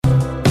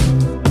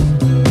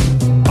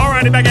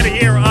Friday back at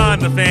it here on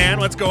The Fan.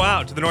 Let's go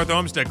out to the North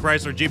Olmsted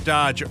Chrysler Jeep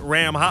Dodge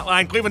Ram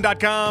Hotline.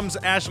 Cleveland.com's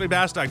Ashley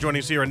Bastock joining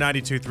us here on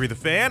 92.3 The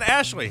Fan.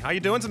 Ashley, how you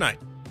doing tonight?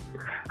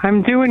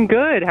 I'm doing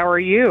good. How are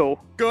you?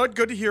 Good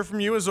to hear from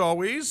you as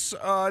always.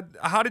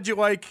 How did you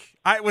like?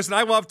 I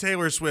love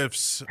Taylor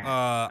Swift's.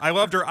 I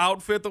loved her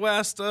outfit the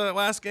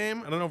last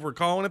game. I don't know if we're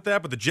calling it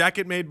that, but the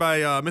jacket made by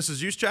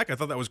Mrs. Juszczyk, I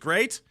thought that was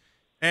great,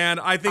 and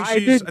I think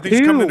she's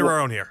coming into her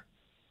own here.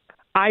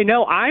 I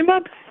know. I'm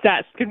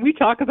obsessed. Can we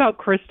talk about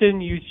Kristen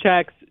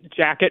Juszczyk's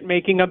jacket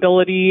making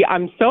ability?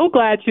 I'm so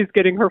glad she's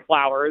getting her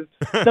flowers.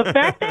 The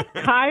fact that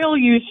Kyle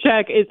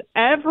Juszczyk is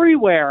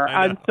everywhere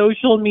on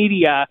social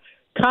media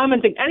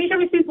commenting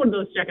anytime he sees one of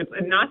those jackets,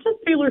 and not just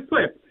Taylor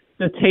Swift,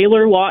 the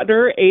Taylor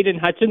Lautner, Aiden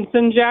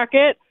Hutchinson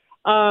jacket,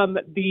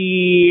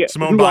 the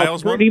Simone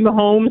Biles Brittany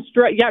Mahomes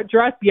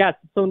dress, yes,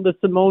 so the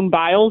Simone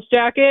Biles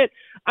jacket.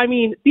 I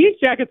mean, these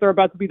jackets are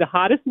about to be the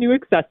hottest new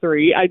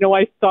accessory. I know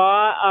I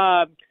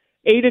saw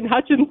Aiden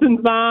Hutchinson's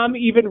mom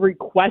even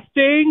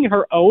requesting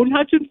her own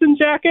Hutchinson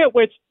jacket,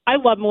 which I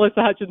love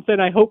Melissa Hutchinson.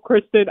 I hope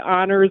Kristen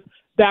honors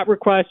that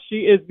request.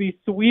 She is the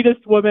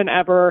sweetest woman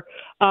ever.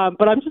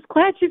 But I'm just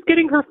glad she's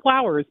getting her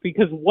flowers,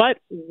 because what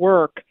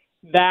work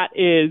that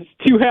is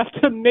to have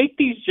to make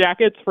these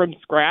jackets from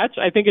scratch.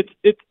 I think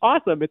it's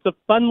awesome. It's a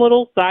fun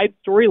little side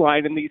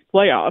storyline in these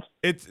playoffs.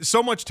 It's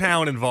so much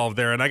talent involved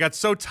there, and I got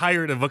so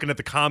tired of looking at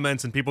the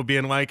comments and people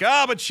being like,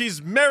 but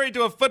she's married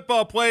to a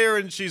football player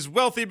and she's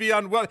wealthy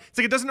beyond wealth. It's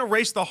like it doesn't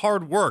erase the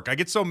hard work. I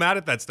get so mad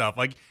at that stuff.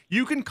 Like,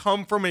 you can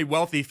come from a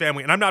wealthy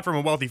family, and I'm not from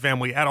a wealthy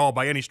family at all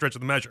by any stretch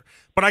of the measure,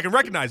 but I can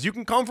recognize you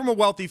can come from a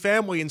wealthy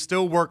family and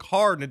still work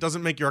hard, and it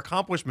doesn't make your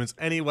accomplishments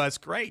any less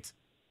great.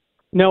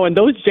 No, and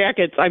those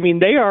jackets, I mean,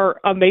 they are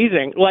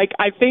amazing. Like,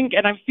 I think,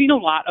 and I've seen a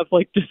lot of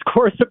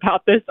discourse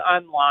about this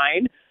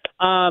online.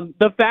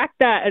 The fact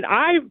that, and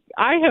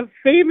I have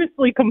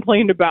famously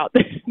complained about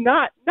this,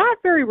 not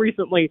very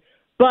recently,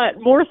 but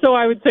more so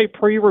I would say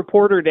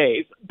pre-reporter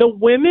days. The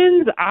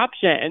women's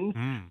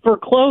option for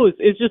clothes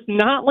is just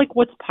not like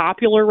what's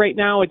popular right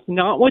now. It's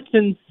not what's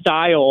in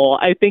style.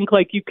 I think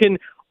you can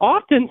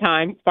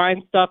oftentimes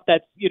find stuff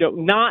that's,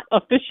 not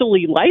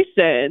officially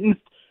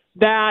licensed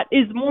that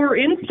is more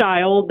in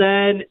style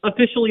than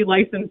officially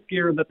licensed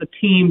gear that the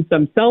teams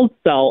themselves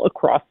sell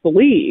across the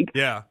league.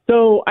 Yeah.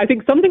 So I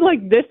think something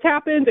like this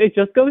happened. It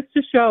just goes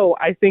to show,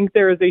 I think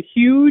there is a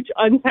huge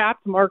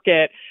untapped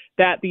market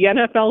that the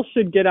NFL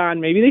should get on.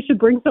 Maybe they should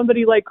bring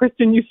somebody like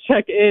Kristen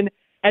Juszczyk in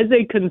as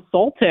a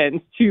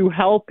consultant to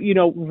help,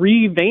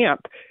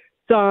 revamp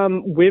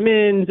some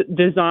women's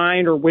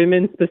design or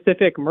women's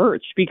specific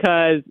merch,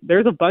 because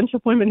there's a bunch of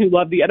women who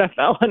love the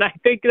NFL, and I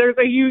think there's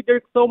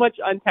so much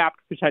untapped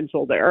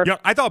potential there. Yeah,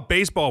 I thought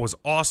baseball was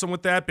awesome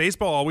with that.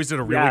 Baseball always did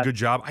a really good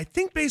job. I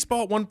think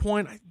baseball at one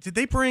point, did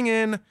they bring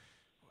in,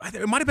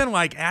 it might have been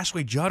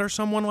Ashley Judd or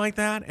someone like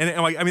that,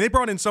 and they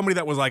brought in somebody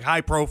that was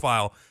high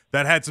profile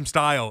that had some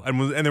style,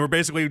 and they were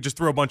basically just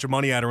threw a bunch of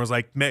money at her and was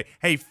like,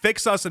 hey,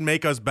 fix us and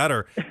make us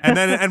better. And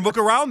then and look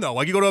around though.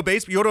 You go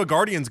to a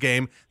Guardians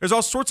game, there's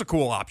all sorts of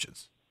cool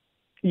options.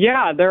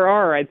 Yeah, there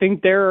are. I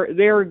think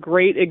they're a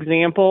great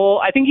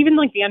example. I think even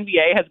the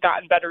NBA has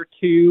gotten better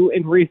too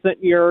in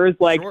recent years.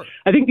 Sure.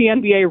 I think the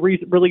NBA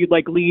really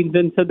leans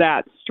into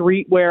that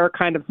streetwear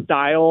kind of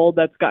style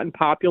that's gotten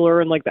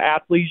popular, and the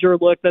athleisure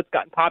look that's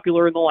gotten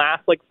popular in the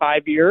last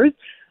 5 years.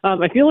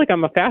 I feel like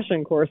I'm a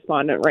fashion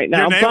correspondent right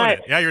now. You're nailing it.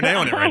 Yeah, you're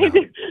nailing it right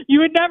now.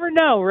 You would never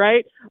know,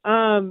 right?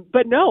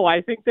 But no,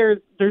 I think there's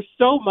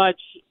so much,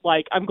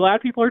 I'm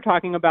glad people are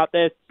talking about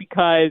this,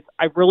 because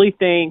I really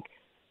think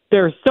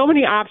there's so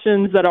many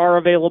options that are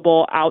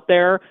available out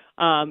there.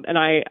 And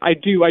I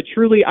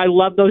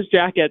love those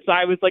jackets.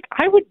 I was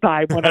I would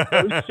buy one of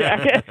those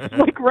jackets,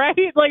 right?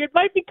 It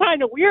might be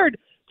kind of weird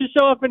to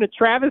show up in a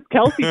Travis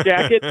Kelce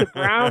jacket to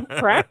Browns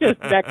practice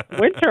next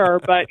winter,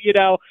 but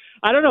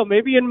I don't know,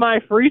 maybe in my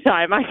free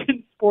time I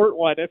can sport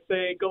one if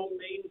they go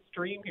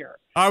mainstream here.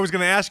 I was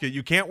going to ask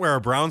you can't wear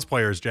a Browns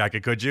player's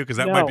jacket, could you? Because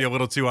that might be a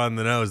little too on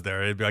the nose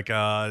there. It'd be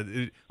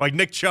like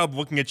Nick Chubb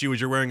looking at you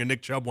as you're wearing a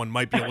Nick Chubb one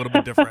might be a little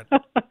bit different.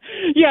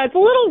 Yeah, it's a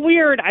little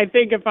weird, I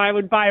think, if I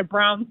would buy a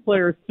Browns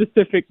player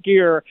specific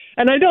gear.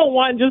 And I don't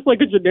want just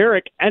a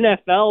generic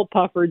NFL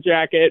puffer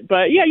jacket.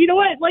 But yeah, you know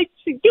what?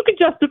 You could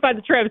justify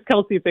the Travis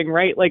Kelce thing,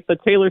 right? The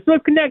Taylor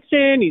Swift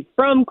connection. He's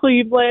from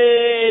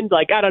Cleveland.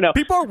 I don't know.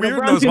 People are weird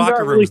in those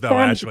locker rooms, though,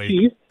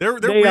 Ashley. They're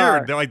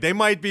weird. They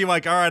might be all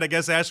right, I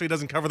guess Ashley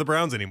doesn't cover the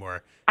Browns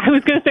anymore. I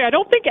was going to say, I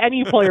don't think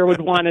any player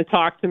would want to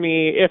talk to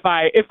me if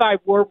I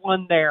were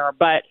one there.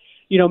 But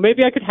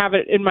maybe I could have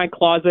it in my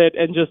closet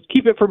and just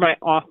keep it for my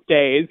off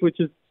days, which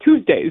is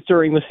Tuesdays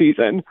during the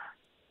season.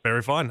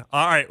 Very fun.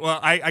 All right. Well,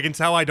 I can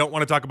tell I don't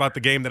want to talk about the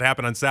game that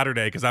happened on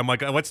Saturday, because I'm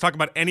let's talk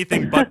about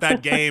anything but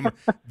that game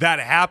that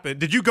happened.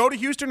 Did you go to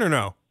Houston or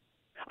no?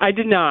 I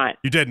did not.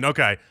 You didn't?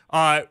 Okay.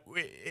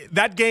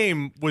 That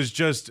game was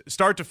just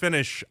start to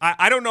finish.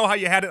 I don't know how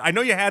you had it. I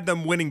know you had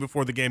them winning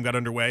before the game got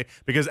underway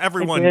because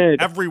everyone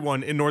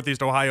in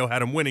Northeast Ohio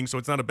had them winning, so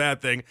it's not a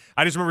bad thing.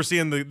 I just remember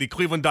seeing the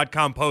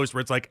Cleveland.com post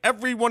where it's like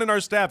everyone in our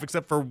staff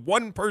except for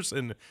one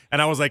person,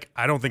 and I was like,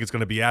 I don't think it's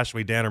going to be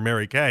Ashley, Dan, or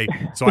Mary Kay,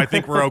 so I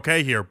think we're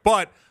okay here.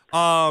 But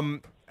how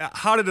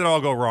did it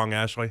all go wrong,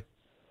 Ashley?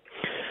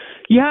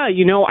 Yeah,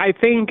 I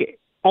think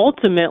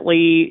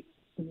ultimately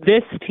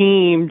this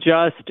team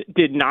just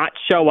did not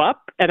show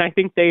up, and I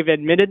think they've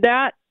admitted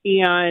that.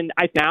 And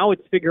now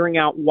it's figuring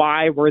out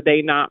why were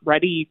they not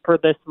ready for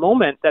this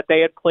moment that they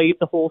had played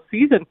the whole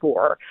season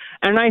for.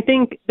 And I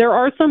think there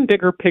are some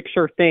bigger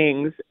picture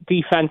things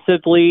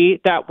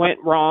defensively that went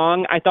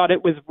wrong. I thought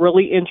it was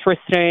really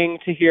interesting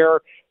to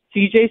hear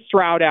C.J.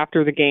 Stroud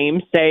after the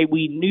game say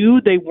we knew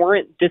they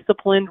weren't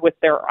disciplined with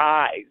their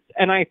eyes.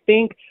 And I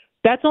think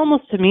that's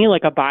almost to me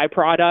like a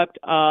byproduct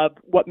of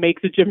what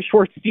makes a Jim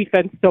Schwartz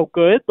defense so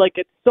good. Like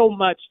it's so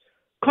much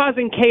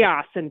causing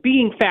chaos and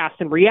being fast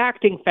and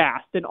reacting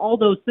fast and all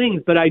those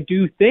things. But I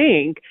do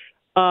think,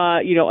 a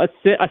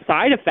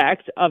side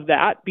effect of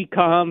that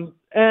becomes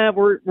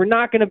we're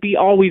not going to be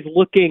always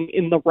looking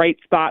in the right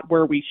spot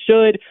where we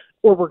should,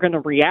 or we're going to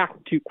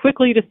react too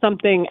quickly to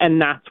something,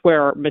 and that's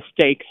where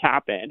mistakes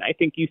happen. I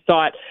think you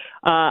saw it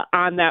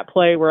on that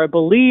play where I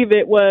believe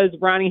it was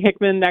Ronnie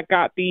Hickman that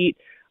got beat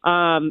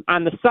on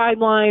the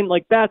sideline.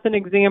 Like that's an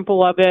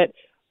example of it.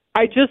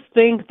 I just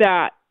think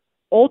that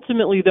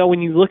ultimately, though,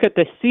 when you look at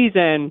this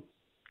season,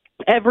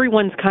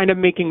 everyone's kind of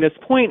making this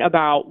point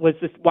about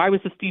why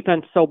was this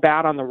defense so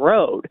bad on the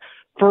road?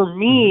 For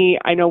me,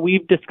 I know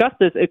we've discussed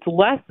this. It's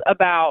less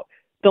about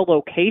the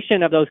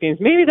location of those games.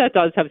 Maybe that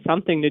does have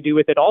something to do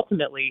with it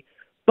ultimately,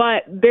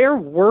 but their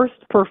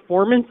worst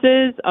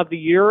performances of the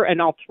year,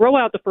 and I'll throw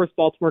out the first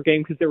Baltimore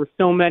game because there were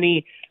so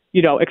many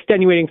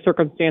extenuating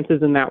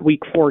circumstances in that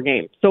week 4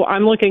 game. So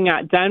I'm looking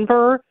at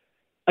Denver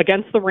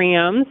against the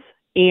Rams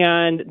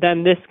and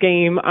then this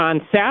game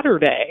on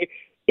Saturday.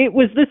 It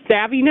was the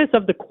savviness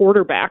of the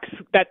quarterbacks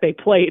that they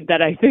played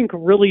that I think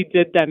really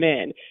did them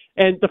in.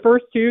 And the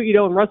first two,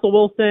 and Russell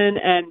Wilson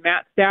and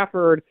Matt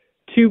Stafford,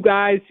 two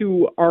guys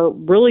who are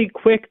really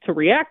quick to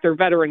react. They're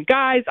veteran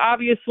guys,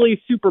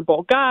 obviously, Super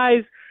Bowl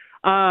guys.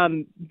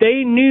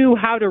 They knew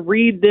how to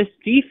read this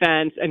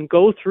defense and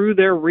go through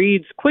their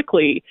reads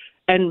quickly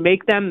and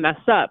make them mess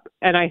up.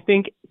 And I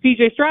think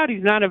C.J. Stroud,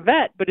 he's not a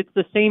vet, but it's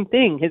the same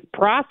thing. His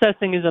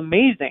processing is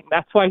amazing.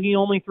 That's why he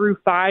only threw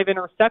 5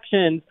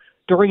 interceptions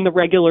during the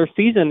regular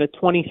season to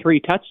 23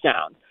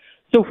 touchdowns.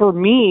 So for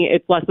me,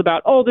 it's less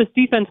about, this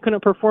defense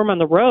couldn't perform on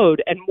the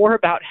road, and more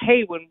about,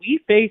 hey, when we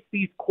face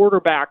these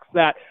quarterbacks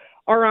that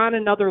are on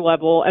another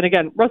level, and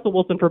again, Russell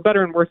Wilson, for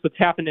better and worse, what's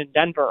happened in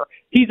Denver,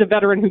 he's a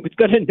veteran who's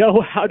going to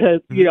know how to,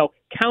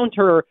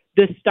 counter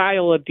this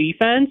style of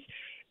defense.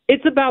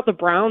 It's about the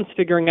Browns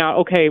figuring out,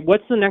 okay,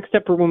 what's the next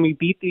step for when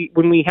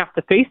we have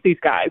to face these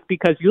guys?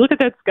 Because you look at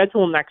that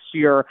schedule next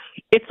year,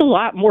 it's a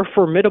lot more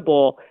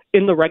formidable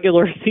in the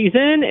regular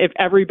season if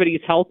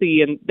everybody's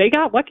healthy. And they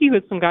got lucky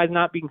with some guys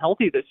not being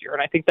healthy this year,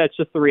 and I think that's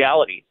just the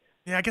reality.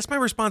 Yeah, I guess my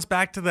response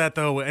back to that,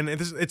 though, and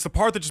it's the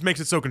part that just makes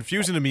it so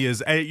confusing to me,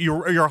 is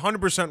you're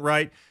 100%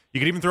 right. You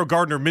could even throw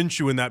Gardner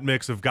Minshew in that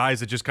mix of guys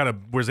that just kind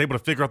of was able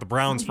to figure out the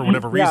Browns for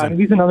whatever reason. Yeah,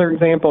 he's another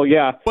example,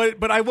 yeah.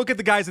 But I look at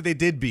the guys that they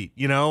did beat.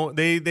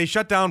 They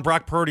shut down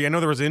Brock Purdy. I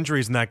know there was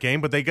injuries in that game,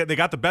 but they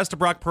got the best of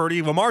Brock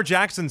Purdy. Lamar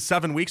Jackson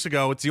 7 weeks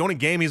ago, it's the only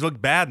game he's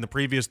looked bad in the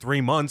previous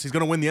 3 months. He's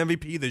going to win the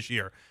MVP this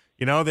year.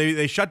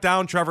 They shut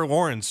down Trevor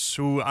Lawrence,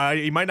 who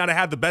he might not have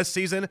had the best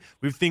season.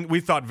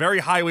 We've thought very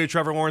highly of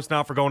Trevor Lawrence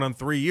now for going on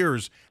 3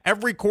 years.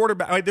 Every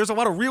quarterback, there's a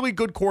lot of really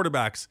good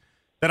quarterbacks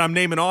that I'm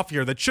naming off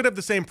here that should have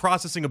the same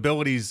processing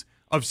abilities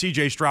of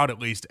C.J. Stroud at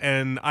least.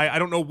 And I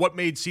don't know what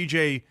made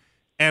C.J.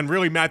 and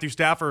really Matthew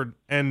Stafford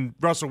and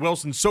Russell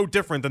Wilson so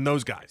different than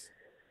those guys.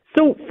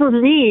 So for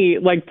me,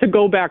 to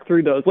go back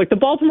through those, the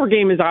Baltimore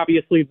game is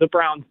obviously the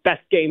Browns'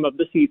 best game of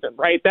the season,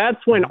 right? That's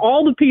when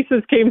all the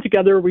pieces came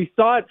together. We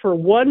saw it for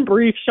one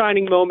brief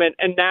shining moment,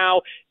 and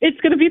now it's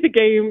going to be the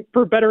game,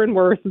 for better and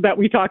worse, that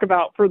we talk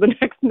about for the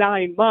next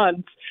 9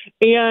 months.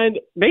 And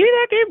maybe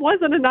that game was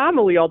an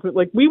anomaly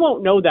ultimately. We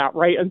won't know that,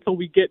 right, until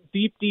we get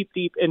deep, deep,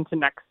 deep into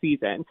next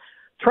season.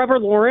 Trevor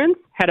Lawrence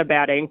had a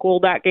bad ankle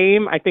that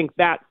game. I think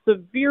that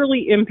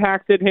severely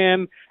impacted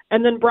him.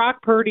 And then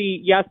Brock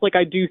Purdy, yes,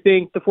 I do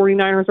think the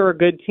 49ers are a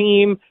good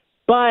team.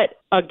 But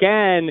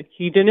again,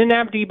 he didn't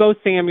have Deebo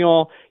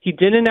Samuel. He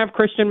didn't have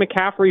Christian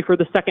McCaffrey for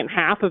the second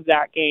half of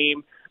that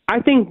game.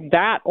 I think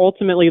that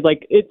ultimately,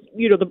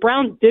 the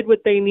Browns did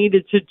what they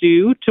needed to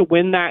do to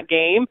win that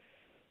game.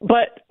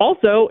 But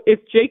also, if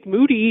Jake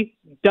Moody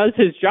does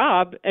his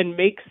job and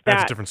makes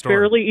that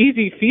fairly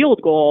easy field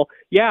goal,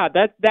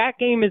 that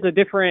game is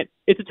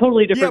it's a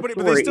totally different story.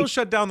 But they still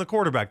shut down the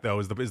quarterback, though,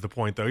 is the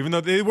point, though. Even though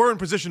they were in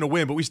position to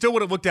win, but we still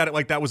would have looked at it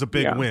like that was a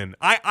big win.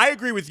 I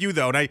agree with you,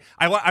 though, and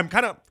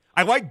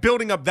I like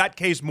building up that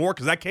case more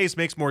because that case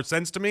makes more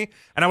sense to me.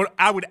 And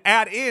I would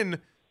add in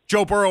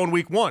Joe Burrow in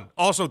week 1,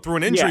 also through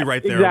an injury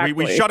right there. Exactly.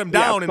 We shut him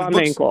down, and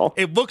ankle.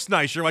 It looks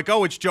nice. You're like,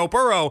 oh, it's Joe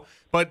Burrow,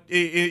 but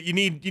you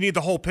need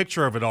the whole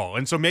picture of it all.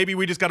 And so maybe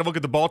we just got to look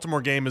at the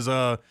Baltimore game as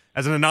an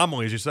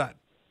anomaly, as you said.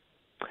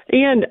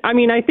 And, I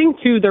mean, I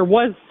think, too, there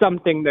was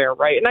something there,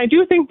 right? And I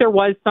do think there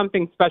was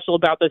something special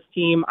about this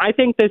team. I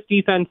think this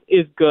defense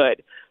is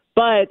good.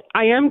 But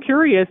I am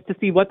curious to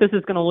see what this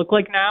is going to look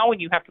like now when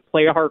you have to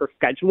play a harder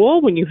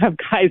schedule, when you have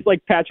guys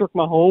like Patrick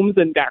Mahomes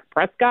and Dak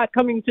Prescott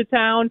coming to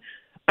town.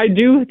 I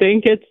do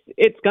think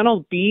it's going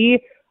to be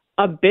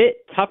a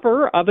bit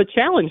tougher of a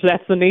challenge.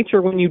 That's the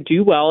nature when you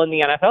do well in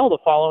the NFL the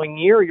following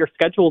year. Your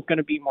schedule is going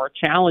to be more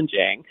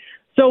challenging.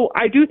 So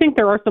I do think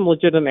there are some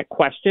legitimate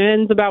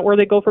questions about where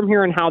they go from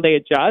here and how they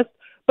adjust.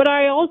 But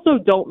I also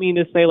don't mean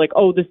to say, like,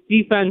 oh, this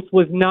defense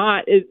was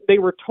not – they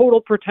were total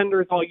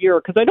pretenders all year,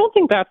 because I don't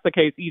think that's the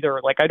case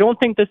either. Like, I don't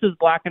think this is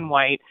black and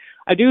white.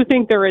 I do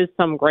think there is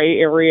some gray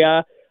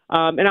area.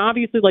 And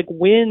obviously, like,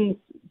 wins,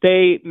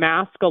 they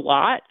mask a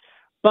lot.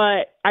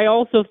 But I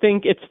also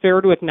think it's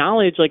fair to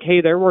acknowledge, like,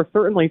 hey, there were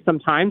certainly some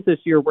times this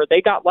year where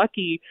they got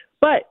lucky.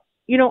 But,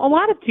 you know, a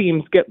lot of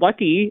teams get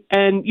lucky,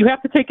 and you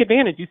have to take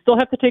advantage. You still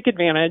have to take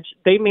advantage.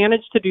 They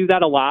managed to do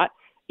that a lot.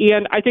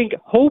 And I think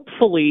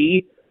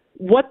hopefully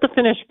what the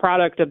finished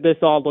product of this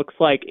all looks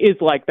like is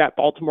like that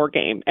Baltimore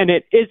game, and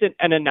it isn't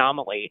an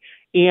anomaly.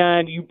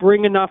 And you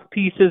bring enough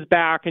pieces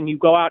back and you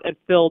go out and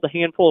fill the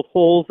handful of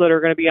holes that are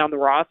going to be on the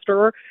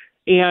roster,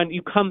 and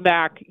you come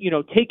back, you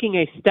know, taking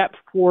a step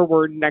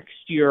forward next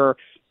year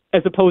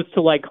as opposed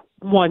to like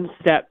one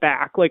step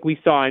back like we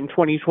saw in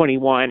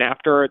 2021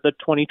 after the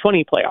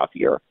 2020 playoff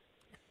year.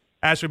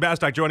 Ashley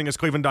Bastock joining us,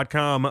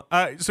 Cleveland.com.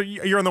 So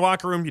you're in the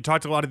locker room. You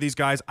talked to a lot of these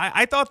guys.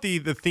 I thought the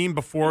theme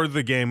before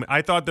the game,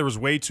 I thought there was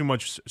way too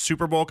much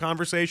Super Bowl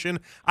conversation.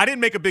 I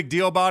didn't make a big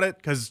deal about it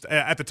because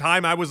at the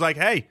time I was like,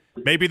 hey,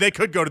 maybe they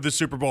could go to the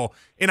Super Bowl.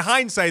 In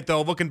hindsight,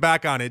 though, looking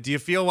back on it, do you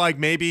feel like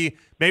maybe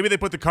they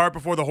put the cart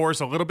before the horse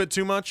a little bit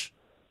too much?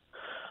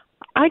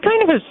 I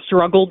kind of have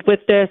struggled with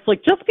this,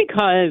 like, just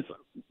because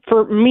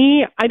for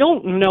me, I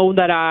don't know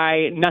that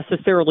I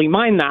necessarily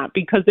mind that,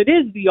 because it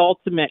is the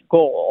ultimate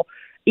goal.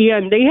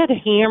 And they had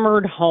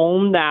hammered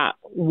home that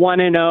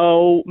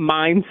 1-0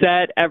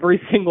 mindset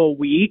every single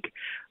week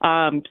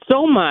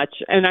so much.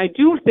 And I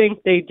do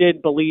think they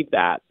did believe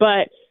that.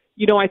 But,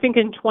 you know, I think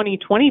in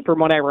 2020, from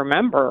what I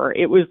remember,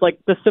 it was like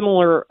a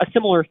similar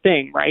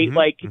thing, right?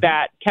 Mm-hmm.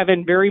 That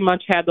Kevin very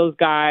much had those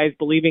guys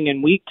believing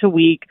in week to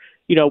week,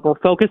 you know, we're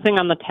focusing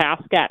on the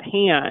task at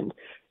hand.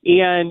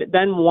 And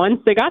then once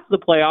they got to the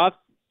playoffs,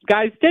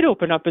 guys did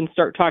open up and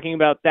start talking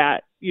about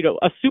that, you know,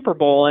 a Super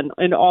Bowl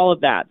and all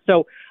of that.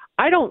 So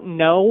I don't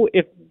know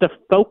if the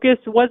focus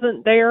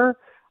wasn't there,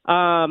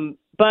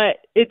 but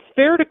it's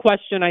fair to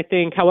question, I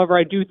think. However,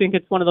 I do think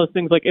it's one of those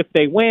things, like, if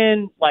they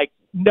win, like,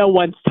 no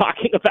one's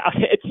talking about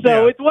it.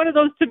 So It's one of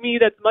those, to me,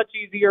 that's much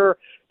easier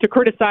to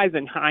criticize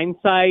in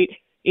hindsight.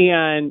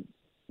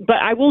 But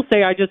I will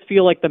say, I just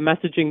feel like the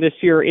messaging this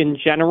year in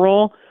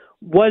general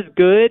was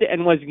good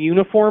and was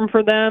uniform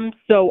for them.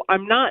 So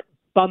I'm not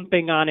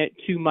bumping on it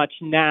too much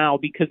now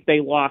because they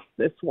lost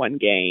this one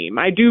game.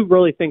 I do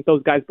really think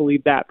those guys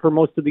believed that for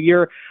most of the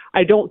year.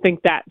 I don't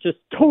think that just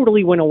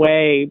totally went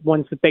away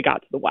once they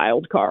got to the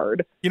wild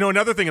card. You know,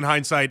 another thing in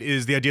hindsight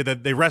is the idea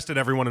that they rested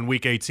everyone in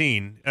week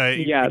 18.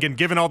 Yes. Again,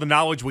 given all the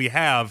knowledge we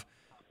have,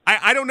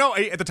 I don't know.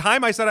 At the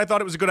time, I said I thought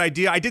it was a good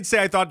idea. I did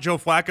say I thought Joe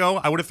Flacco,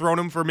 I would have thrown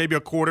him for maybe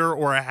a quarter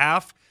or a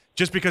half,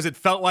 just because it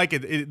felt like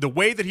the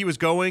way that he was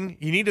going,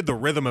 he needed the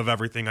rhythm of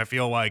everything, I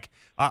feel like.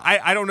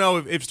 I don't know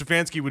if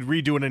Stefanski would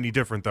redo it any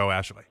different, though,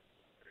 Ashley.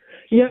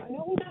 Yeah, I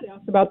know we got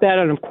asked about that,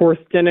 and of course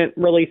didn't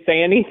really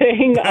say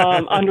anything,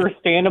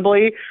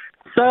 understandably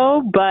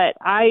so. But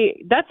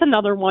that's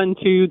another one,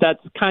 too,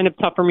 that's kind of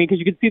tough for me, because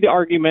you can see the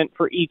argument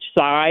for each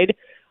side.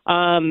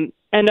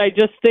 And I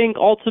just think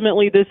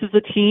ultimately this is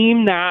a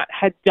team that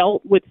had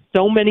dealt with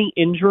so many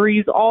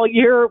injuries all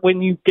year.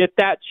 When you get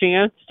that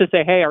chance to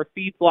say, hey, our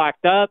seat's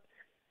locked up,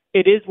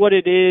 it is what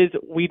it is.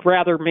 We'd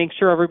rather make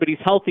sure everybody's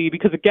healthy,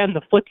 because, again,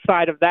 the flip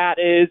side of that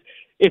is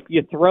if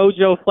you throw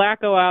Joe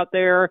Flacco out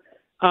there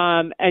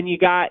and you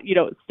got, you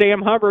know,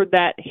 Sam Hubbard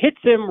that hits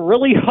him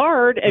really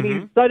hard and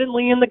he's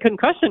suddenly in the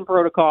concussion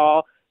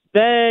protocol,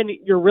 then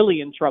you're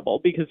really in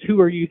trouble, because who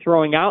are you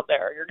throwing out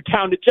there? You're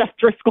down to Jeff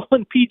Driscoll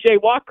and P.J.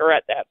 Walker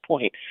at that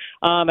point.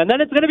 And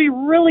then it's going to be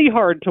really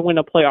hard to win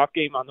a playoff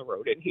game on the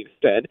road in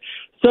Houston.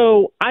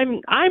 So I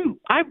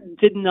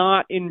did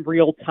not in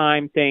real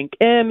time think,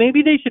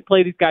 maybe they should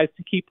play these guys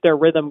to keep their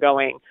rhythm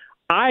going.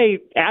 I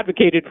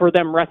advocated for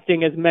them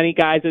resting as many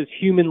guys as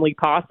humanly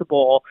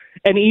possible.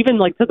 And even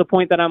like to the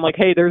point that I'm like,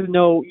 hey,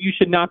 you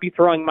should not be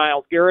throwing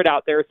Myles Garrett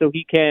out there so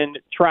he can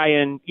try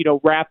and, you know,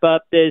 wrap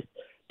up this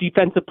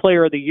Defensive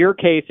Player of the Year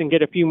case and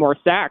get a few more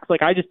sacks.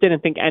 Like, I just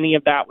didn't think any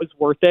of that was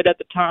worth it at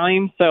the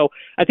time. So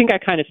I think I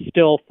kind of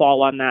still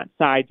fall on that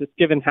side, just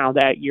given how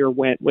that year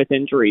went with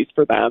injuries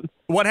for them.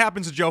 What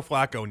happens to Joe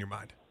Flacco in your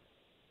mind?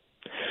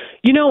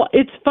 You know,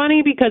 it's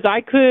funny because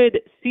I could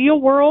see a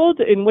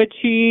world in which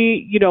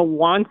he, you know,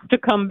 wants to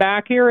come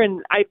back here.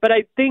 But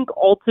I think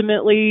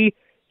ultimately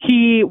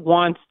he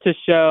wants to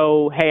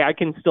show, hey, I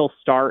can still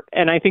start.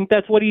 And I think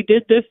that's what he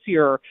did this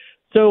year.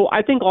 So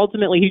I think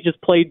ultimately he just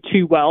played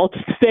too well to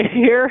stay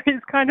here is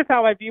kind of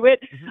how I view it.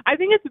 Mm-hmm. I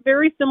think it's a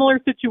very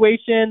similar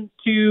situation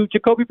to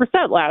Jacoby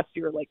Brissett last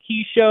year. Like,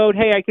 he showed,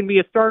 hey, I can be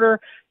a starter.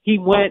 He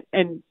went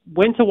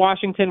to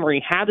Washington where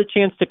he had the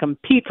chance to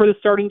compete for the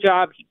starting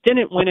job. He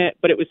didn't win it,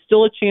 but it was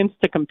still a chance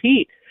to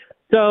compete.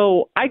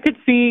 So I could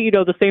see,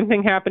 the same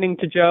thing happening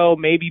to Joe,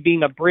 maybe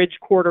being a bridge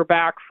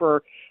quarterback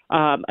for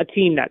a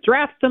team that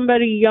drafts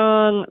somebody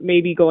young,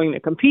 maybe going to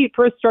compete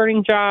for a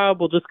starting job.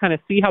 We'll just kind of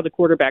see how the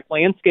quarterback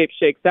landscape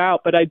shakes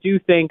out. But I do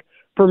think,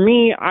 for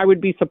me, I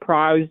would be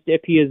surprised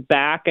if he is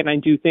back, and I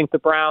do think the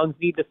Browns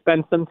need to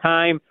spend some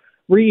time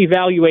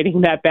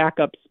reevaluating that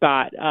backup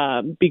spot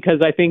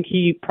because I think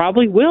he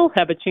probably will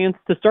have a chance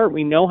to start.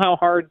 We know how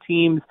hard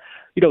teams,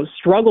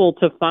 struggle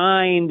to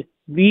find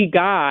the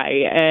guy,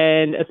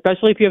 and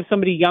especially if you have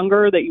somebody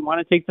younger that you want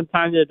to take some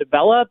time to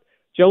develop,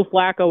 Joe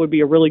Flacco would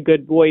be a really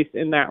good voice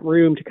in that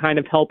room to kind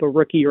of help a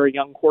rookie or a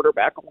young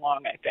quarterback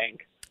along, I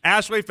think.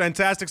 Ashley,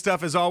 fantastic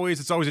stuff as always.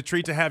 It's always a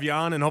treat to have you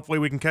on, and hopefully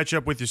we can catch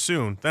up with you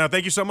soon.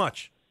 Thank you so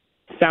much.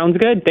 Sounds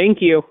good.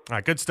 Thank you. All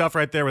right, good stuff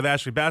right there with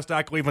Ashley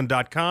Bastock,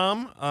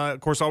 Cleveland.com. Of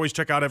course, always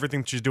check out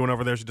everything she's doing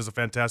over there. She does a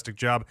fantastic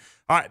job.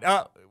 All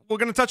right, we're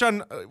going to touch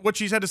on what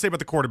she's had to say about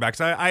the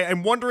quarterbacks. I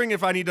am wondering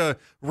if I need to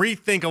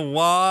rethink a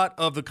lot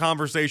of the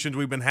conversations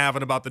we've been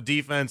having about the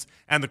defense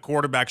and the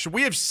quarterback. Should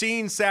we have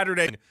seen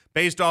Saturday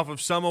based off of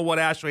some of what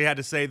Ashley had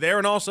to say there?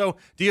 And also,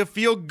 do you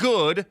feel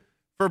good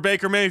for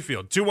Baker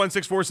Mayfield?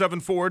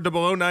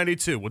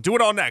 216-474-0092. We'll do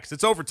it all next.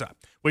 It's Overtime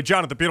with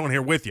Jonathan Peterlin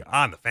here with you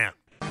on The Fan.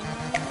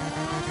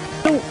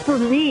 So for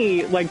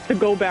me, to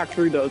go back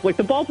through those,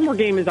 the Baltimore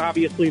game is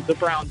obviously the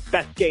Browns'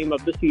 best game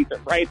of the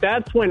season, right?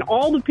 That's when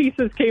all the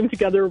pieces came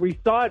together. We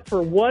saw it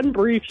for one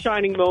brief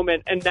shining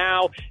moment, and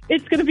now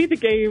it's going to be the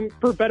game,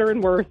 for better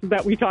and worse,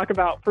 that we talk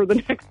about for the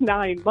next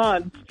 9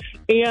 months.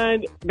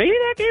 And maybe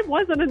that game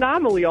was an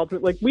anomaly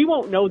ultimately. We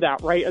won't know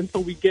that, right,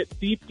 until we get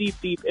deep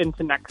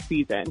into next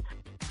season.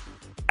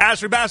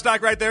 Ashley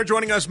Bastock right there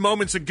joining us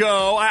moments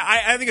ago.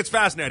 I think it's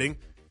fascinating.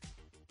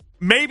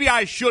 Maybe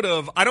I should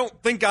have. I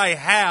don't think I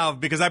have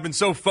because I've been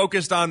so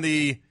focused on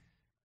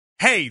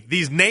hey,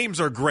 these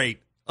names are great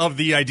of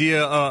the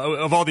idea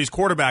of all these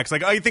quarterbacks.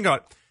 I think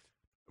about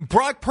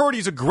Brock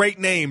Purdy's a great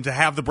name to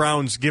have the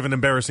Browns give an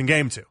embarrassing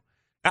game to.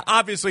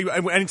 Obviously,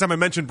 anytime I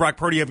mention Brock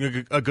Purdy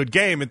having a good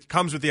game, it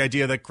comes with the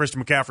idea that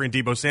Christian McCaffrey and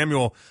Deebo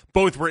Samuel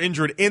both were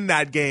injured in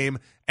that game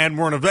and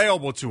weren't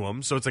available to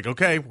him. So it's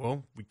okay,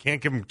 well, we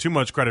can't give him too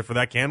much credit for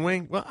that, can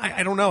we? Well,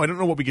 I don't know. I don't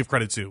know what we give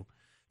credit to.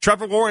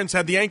 Trevor Lawrence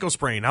had the ankle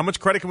sprain. How much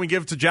credit can we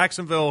give to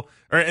Jacksonville,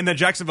 or in the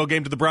Jacksonville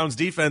game, to the Browns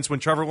defense when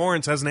Trevor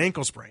Lawrence has an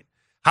ankle sprain?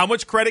 How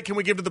much credit can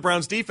we give to the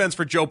Browns defense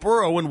for Joe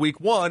Burrow in week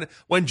 1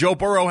 when Joe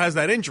Burrow has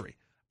that injury?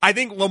 I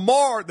think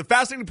Lamar, the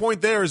fascinating point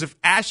there is if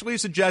Ashley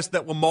suggests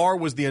that Lamar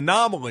was the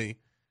anomaly,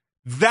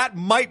 that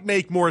might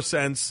make more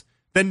sense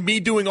than me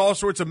doing all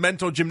sorts of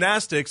mental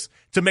gymnastics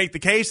to make the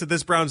case that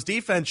this Browns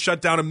defense shut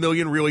down a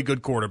million really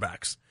good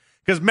quarterbacks.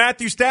 Because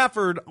Matthew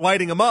Stafford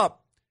lighting him up,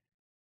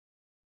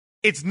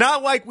 it's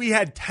not like we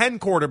had 10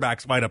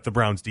 quarterbacks light up the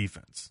Browns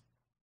defense.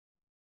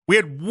 We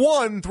had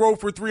one throw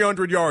for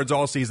 300 yards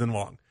all season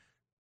long.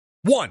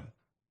 One.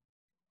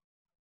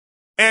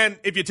 And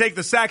if you take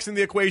the sacks in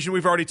the equation,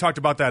 we've already talked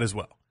about that as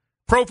well.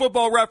 Pro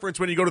Football Reference,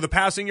 when you go to the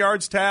passing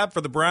yards tab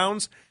for the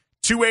Browns,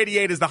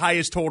 288 is the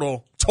highest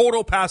total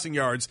passing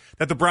yards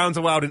that the Browns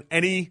allowed in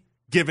any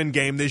given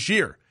game this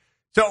year.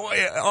 So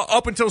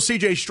up until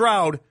C.J.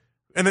 Stroud,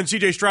 and then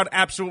C.J. Stroud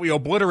absolutely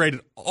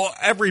obliterated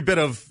every bit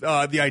of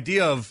the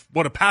idea of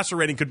what a passer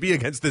rating could be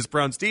against this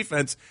Browns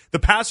defense. The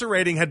passer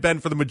rating had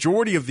been, for the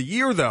majority of the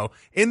year, though,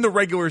 in the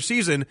regular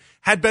season,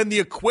 had been the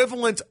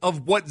equivalent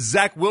of what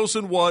Zach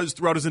Wilson was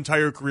throughout his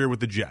entire career with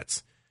the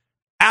Jets.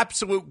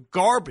 Absolute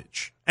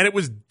garbage. And it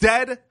was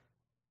dead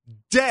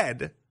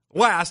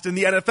last in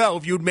the NFL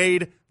if you'd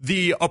made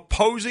the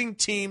opposing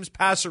team's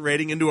passer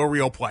rating into a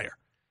real player.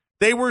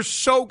 They were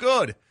so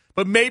good.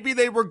 But maybe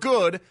they were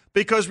good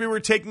because we were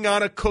taking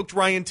on a cooked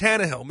Ryan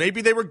Tannehill.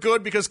 Maybe they were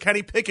good because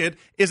Kenny Pickett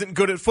isn't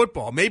good at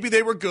football. Maybe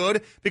they were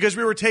good because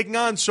we were taking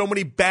on so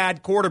many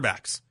bad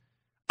quarterbacks.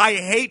 I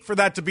hate for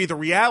that to be the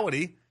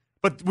reality,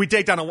 but we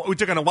took on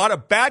a lot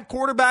of bad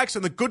quarterbacks,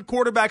 and the good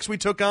quarterbacks we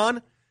took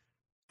on,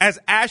 as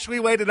Ashley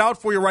laid it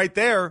out for you right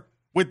there,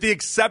 with the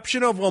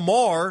exception of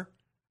Lamar,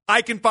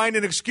 I can find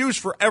an excuse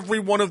for every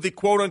one of the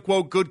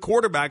quote-unquote good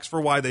quarterbacks for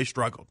why they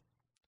struggled.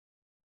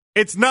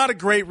 It's not a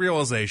great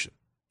realization.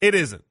 It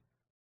isn't.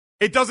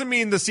 It doesn't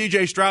mean the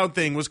C.J. Stroud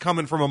thing was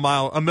coming from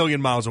a million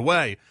miles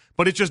away,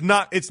 but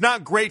it's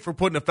not great for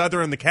putting a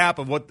feather in the cap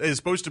of what is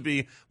supposed to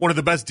be one of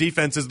the best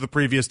defenses of the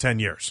previous 10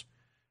 years.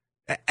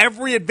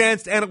 Every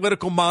advanced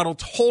analytical model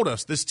told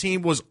us this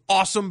team was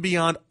awesome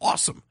beyond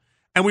awesome,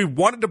 and we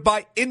wanted to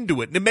buy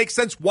into it, and it makes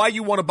sense why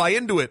you want to buy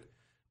into it,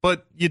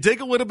 but you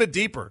dig a little bit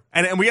deeper,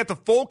 and we get the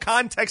full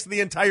context of the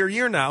entire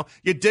year now.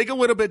 You dig a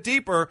little bit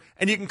deeper,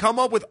 and you can come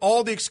up with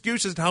all the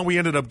excuses to how we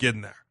ended up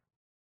getting there.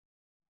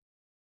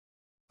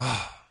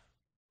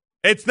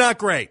 It's not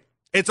great.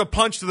 It's a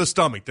punch to the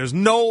stomach. There's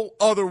no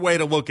other way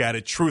to look at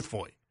it,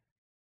 truthfully.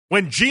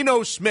 When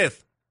Geno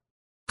Smith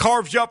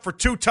carves you up for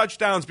 2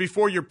 touchdowns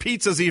before your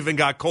pizzas even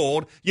got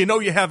cold, you know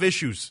you have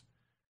issues.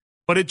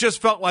 But it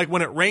just felt like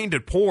when it rained,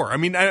 it poured. I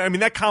mean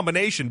that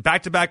combination,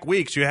 back-to-back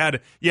weeks, you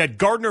had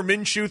Gardner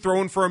Minshew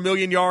throwing for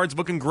 1,000,000 yards,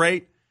 looking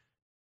great.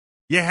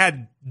 You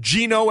had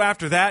Geno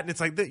after that, and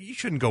it's like, you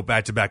shouldn't go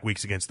back-to-back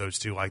weeks against those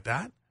two like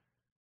that.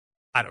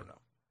 I don't know.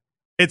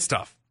 It's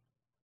tough.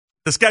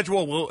 The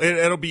schedule,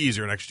 it'll be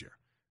easier next year.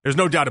 There's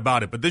no doubt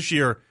about it. But this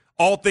year,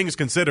 all things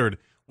considered,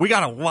 we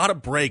got a lot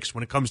of breaks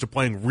when it comes to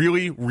playing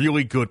really,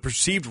 really good,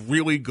 perceived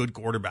really good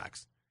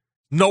quarterbacks.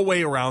 No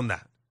way around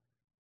that.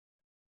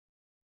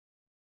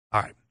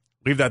 All right,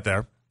 leave that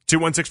there.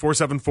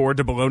 216-474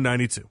 to below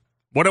 92.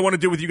 What I want to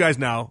do with you guys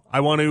now,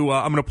 I'm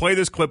going to play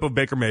this clip of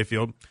Baker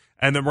Mayfield,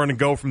 and then we're going to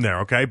go from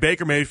there, okay?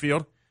 Baker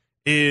Mayfield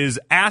is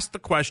asked the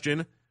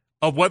question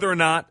of whether or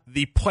not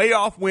the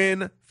playoff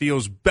win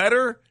feels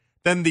better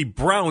than the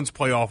Browns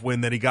playoff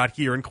win that he got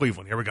here in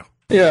Cleveland. Here we go.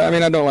 Yeah, I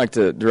mean, I don't like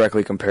to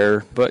directly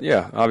compare, but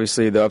yeah,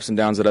 obviously the ups and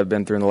downs that I've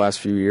been through in the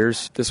last few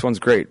years, this one's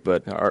great,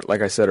 but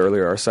like I said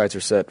earlier, our sights are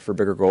set for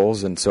bigger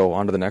goals, and so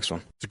on to the next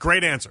one. It's a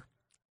great answer.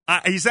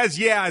 He says,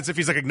 yeah, as if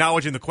he's like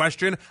acknowledging the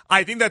question.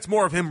 I think that's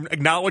more of him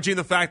acknowledging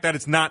the fact that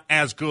it's not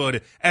as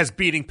good as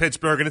beating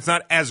Pittsburgh, and it's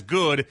not as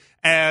good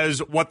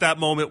as what that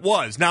moment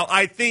was. Now,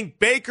 I think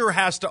Baker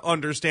has to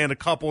understand a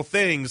couple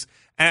things,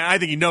 and I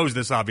think he knows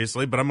this,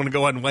 obviously, but I'm going to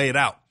go ahead and lay it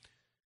out.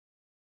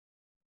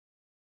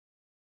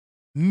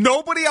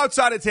 Nobody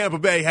outside of Tampa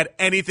Bay had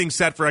anything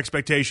set for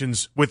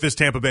expectations with this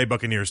Tampa Bay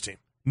Buccaneers team.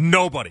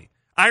 Nobody.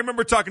 I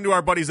remember talking to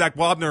our buddy Zach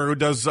Wabner, who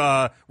does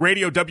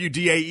radio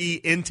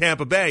WDAE in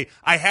Tampa Bay.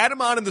 I had him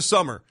on in the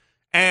summer,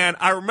 and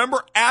I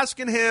remember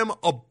asking him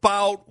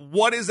about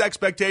what his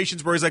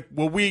expectations were. He's like,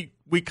 well, we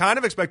kind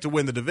of expect to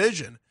win the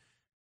division.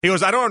 He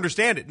goes, I don't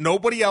understand it.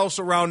 Nobody else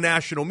around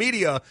national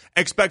media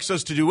expects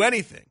us to do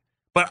anything,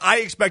 but I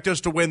expect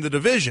us to win the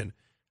division.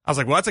 I was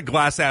like, well, that's a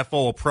glass half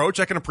full approach.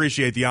 I can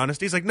appreciate the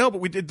honesty. He's like, no,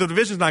 but the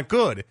division's not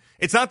good.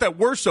 It's not that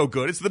we're so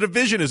good. It's the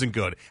division isn't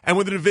good. And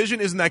when the division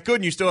isn't that good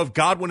and you still have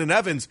Godwin and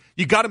Evans,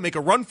 you got to make a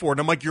run for it.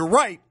 And I'm like, you're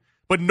right,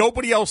 but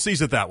nobody else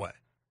sees it that way.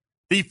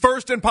 The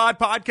First and Pod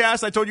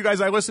podcast I told you guys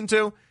I listened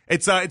to,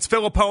 it's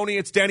Filipponi,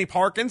 it's Danny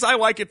Parkins. I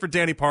like it for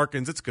Danny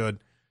Parkins. It's good.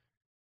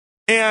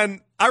 And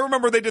I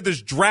remember they did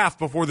this draft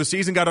before the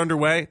season got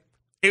underway.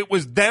 It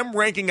was them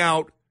ranking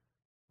out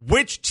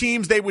which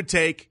teams they would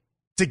take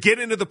to get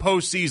into the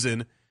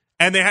postseason,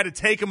 and they had to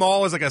take them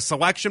all as like a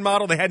selection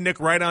model. They had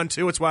Nick Wright on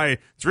too. It's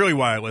really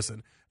why I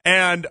listen.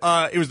 And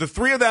it was the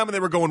three of them, and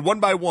they were going one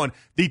by one.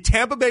 The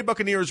Tampa Bay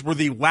Buccaneers were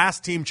the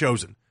last team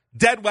chosen,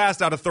 dead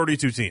last out of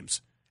 32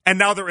 teams, and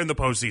now they're in the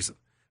postseason.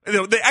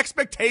 The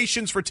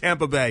expectations for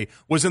Tampa Bay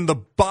was in the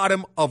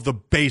bottom of the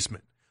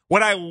basement.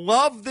 What I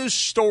love this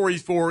story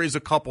for is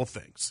a couple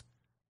things.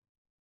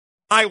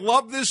 I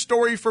love this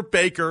story for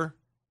Baker.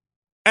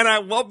 And I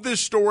love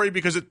this story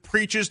because it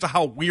preaches to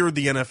how weird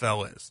the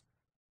NFL is.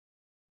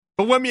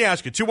 But let me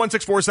ask you,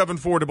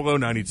 216-474 to below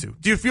 92.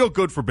 Do you feel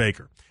good for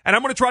Baker? And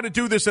I'm going to try to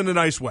do this in a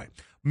nice way.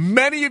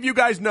 Many of you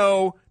guys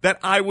know that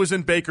I was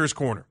in Baker's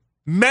corner.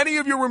 Many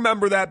of you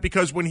remember that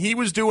because when he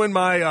was doing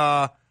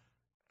not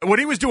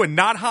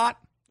hot,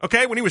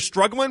 okay, when he was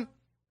struggling,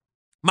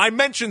 my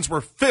mentions were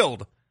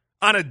filled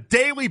on a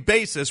daily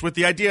basis with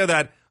the idea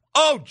that,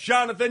 oh,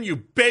 Jonathan, you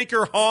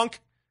Baker honk.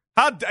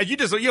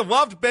 You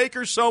loved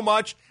Baker so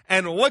much,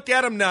 and look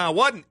at him now.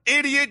 What an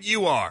idiot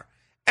you are.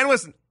 And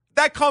listen,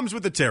 that comes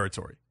with the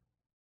territory.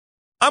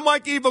 I'm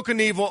like Evel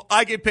Knievel.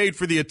 I get paid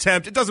for the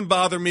attempt. It doesn't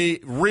bother me,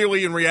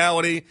 really, in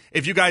reality.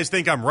 If you guys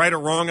think I'm right or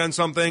wrong on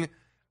something,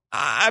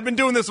 I've been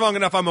doing this long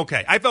enough. I'm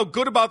okay. I felt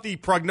good about the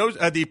prognosis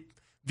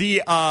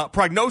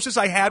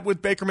I had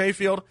with Baker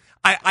Mayfield.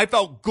 I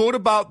felt good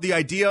about the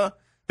idea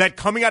that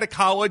coming out of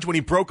college when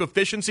he broke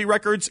efficiency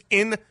records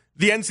in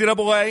the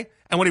NCAA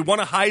and when he won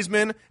a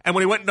Heisman and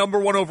when he went number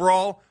 1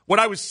 overall, what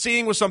I was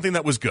seeing was something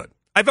that was good.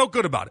 I felt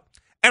good about it.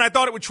 And I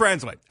thought it would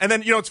translate. And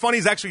then, it's funny,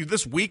 is actually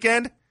this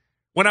weekend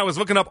when I was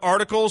looking up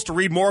articles to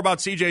read more about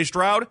C.J.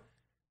 Stroud,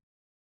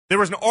 there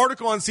was an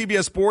article on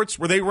CBS Sports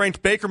where they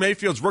ranked Baker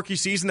Mayfield's rookie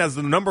season as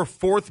the number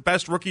 4th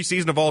best rookie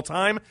season of all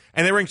time,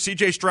 and they ranked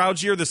C.J.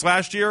 Stroud's year this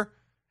last year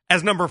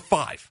as number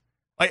 5.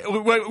 Like,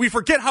 we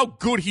forget how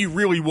good he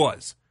really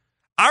was.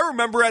 I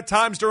remember at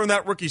times during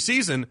that rookie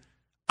season,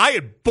 I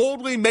had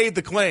boldly made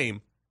the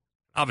claim,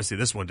 obviously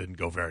this one didn't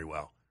go very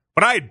well,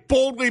 but I had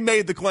boldly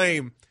made the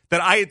claim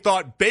that I had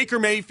thought Baker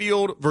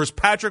Mayfield versus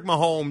Patrick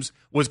Mahomes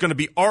was going to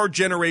be our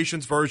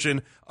generation's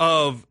version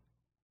of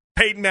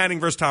Peyton Manning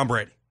versus Tom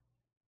Brady.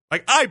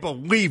 Like, I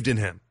believed in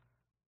him.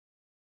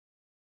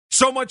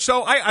 So much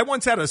so, I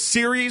once had a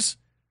series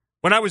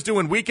when I was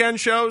doing weekend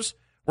shows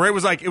where it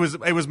was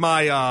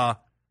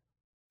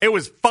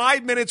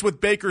 5 minutes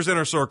with Baker's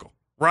Inner Circle,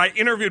 where I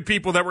interviewed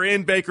people that were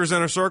in Baker's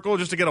Inner Circle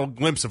just to get a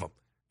glimpse of them,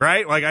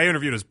 right? Like, I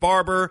interviewed his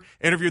barber,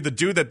 interviewed the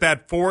dude that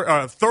bat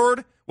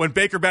third when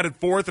Baker batted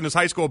 4th in his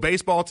high school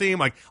baseball team,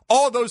 like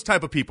all those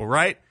type of people,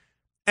 right?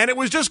 And it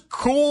was just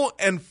cool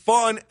and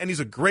fun, and he's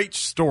a great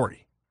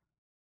story.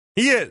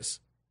 He is.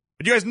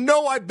 But you guys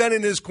know I've been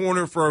in his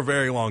corner for a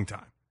very long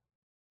time.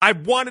 I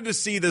wanted to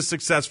see this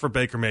success for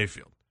Baker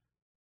Mayfield.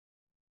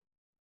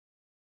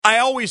 I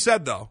always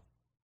said, though,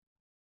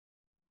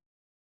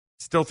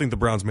 still think the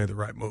Browns made the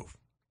right move.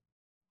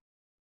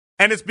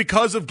 And it's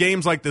because of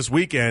games like this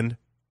weekend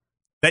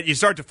that you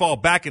start to fall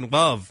back in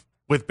love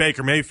with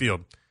Baker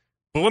Mayfield.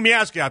 But let me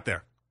ask you out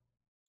there,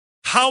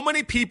 how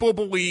many people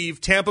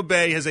believe Tampa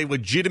Bay has a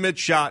legitimate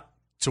shot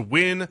to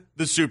win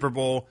the Super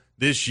Bowl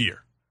this year?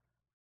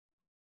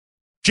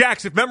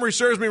 Jax, if memory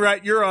serves me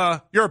right, you're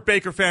a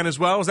Baker fan as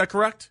well. Is that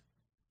correct?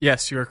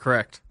 Yes, you're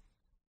correct.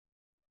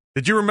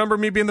 Did you remember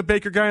me being the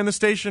Baker guy on the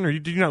station, or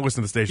did you not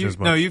listen to the station as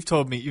much? No, you've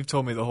told me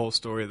the whole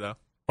story though.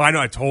 Well, I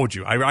know I told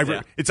you.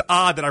 It's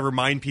odd that I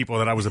remind people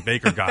that I was a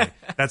Baker guy.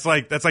 That's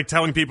like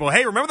telling people,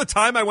 hey, remember the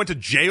time I went to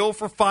jail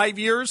for 5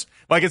 years?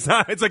 Like it's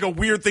like a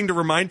weird thing to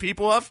remind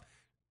people of.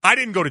 I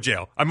didn't go to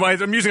jail.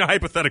 I'm using a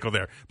hypothetical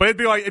there, but it'd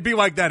be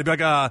like that. It'd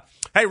be like,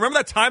 hey, remember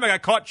that time I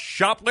got caught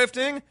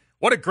shoplifting?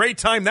 What a great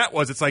time that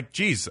was. It's like,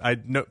 geez,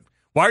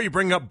 why are you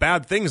bringing up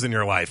bad things in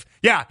your life?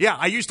 Yeah,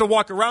 I used to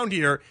walk around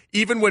here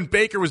even when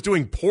Baker was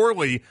doing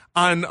poorly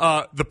on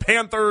the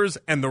Panthers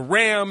and the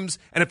Rams,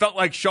 and it felt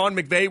like Sean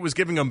McVay was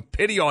giving him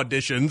pity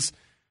auditions.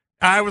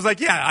 I was like,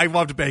 yeah, I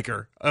loved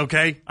Baker,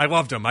 okay? I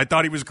loved him. I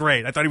thought he was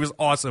great. I thought he was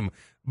awesome.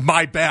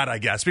 My bad, I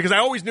guess, because I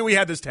always knew he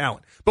had this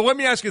talent. But let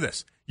me ask you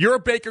this. You're a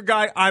Baker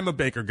guy. I'm a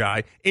Baker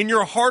guy. In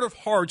your heart of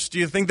hearts, do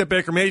you think that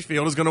Baker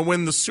Mayfield is going to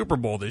win the Super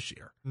Bowl this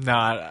year? No,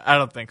 I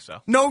don't think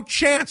so. No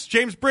chance.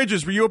 James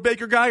Bridges, were you a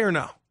Baker guy or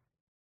no?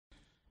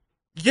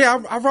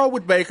 Yeah, I roll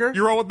with Baker.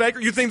 You roll with Baker?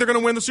 You think they're going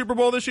to win the Super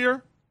Bowl this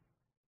year?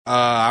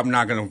 I'm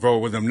not going to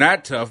roll with them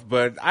that tough,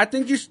 but I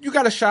think you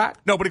got a shot.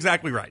 No, but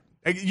exactly right.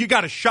 You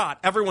got a shot.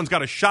 Everyone's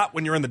got a shot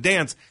when you're in the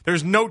dance.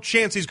 There's no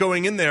chance he's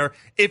going in there.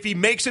 If he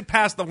makes it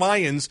past the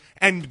Lions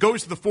and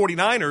goes to the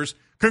 49ers,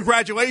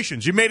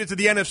 congratulations. You made it to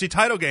the NFC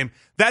title game.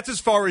 That's as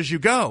far as you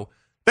go.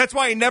 That's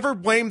why I never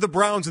blamed the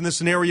Browns in this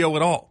scenario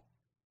at all.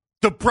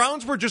 The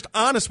Browns were just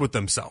honest with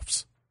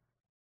themselves.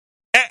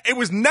 It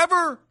was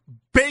never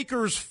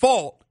Baker's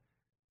fault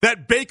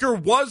that Baker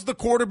was the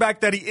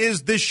quarterback that he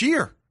is this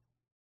year.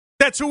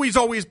 That's who he's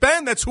always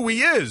been. That's who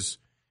he is.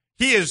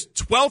 He is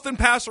 12th in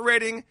passer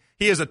rating.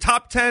 He is a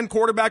top 10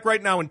 quarterback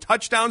right now in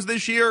touchdowns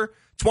this year.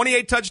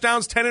 28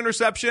 touchdowns, 10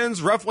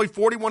 interceptions, roughly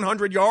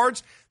 4,100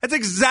 yards. That's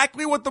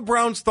exactly what the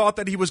Browns thought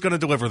that he was going to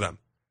deliver them.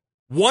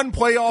 One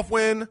playoff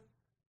win,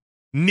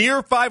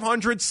 near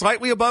 500,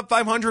 slightly above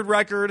 500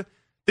 record.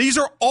 These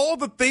are all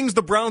the things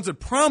the Browns had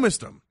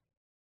promised him,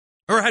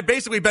 or had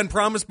basically been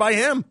promised by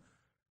him.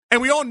 And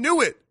we all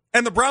knew it.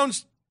 And the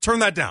Browns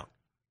turned that down.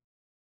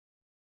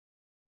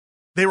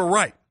 They were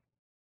right.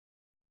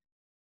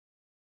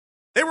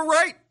 They were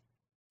right.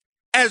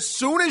 As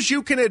soon as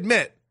you can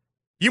admit,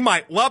 you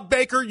might love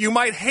Baker, you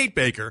might hate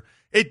Baker.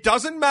 It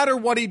doesn't matter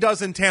what he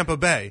does in Tampa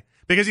Bay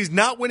because he's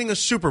not winning a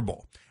Super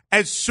Bowl.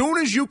 As soon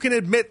as you can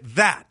admit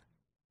that,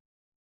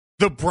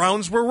 the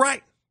Browns were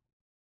right.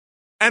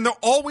 And they'll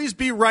always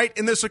be right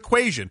in this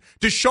equation.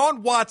 Deshaun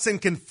Watson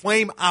can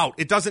flame out.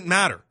 It doesn't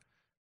matter.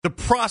 The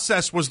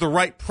process was the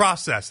right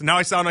process. And now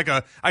I sound like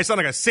a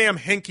Sam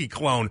Hinkie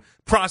clone,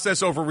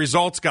 process over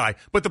results guy.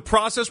 But the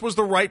process was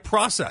the right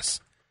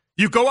process.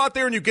 You go out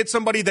there and you get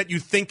somebody that you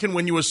think can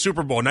win you a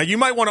Super Bowl. Now, you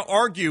might want to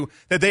argue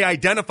that they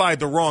identified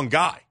the wrong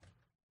guy.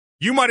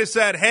 You might have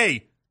said,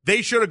 hey,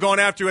 they should have gone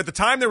after you. At the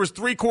time, there was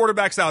 3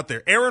 quarterbacks out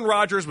there. Aaron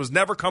Rodgers was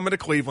never coming to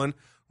Cleveland.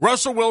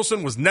 Russell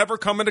Wilson was never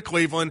coming to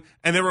Cleveland,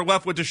 and they were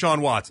left with Deshaun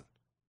Watson.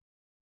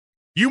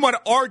 You might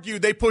argue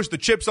they pushed the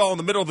chips all in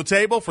the middle of the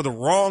table for the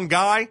wrong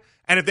guy,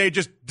 and if they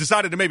just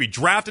decided to maybe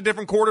draft a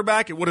different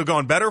quarterback, it would have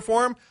gone better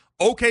for him.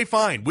 Okay,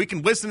 fine. We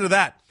can listen to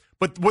that.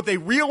 But what they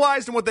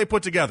realized and what they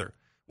put together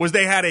was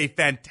they had a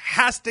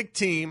fantastic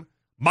team.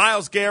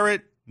 Myles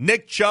Garrett,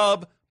 Nick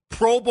Chubb,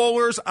 Pro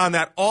Bowlers on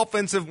that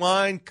offensive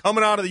line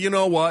coming out of the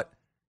you-know-what.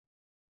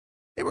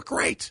 They were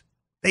great.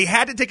 They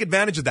had to take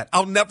advantage of that.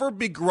 I'll never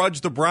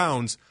begrudge the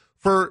Browns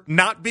for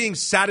not being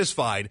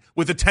satisfied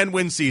with a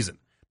 10-win season.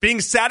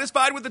 Being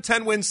satisfied with a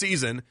 10-win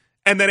season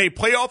and then a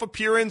playoff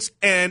appearance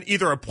and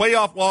either a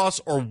playoff loss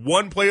or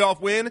one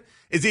playoff win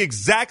is the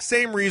exact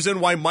same reason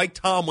why Mike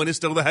Tomlin is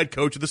still the head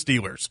coach of the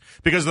Steelers.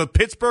 Because the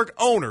Pittsburgh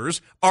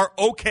owners are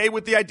okay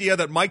with the idea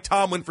that Mike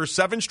Tomlin for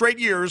 7 straight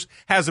years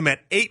has them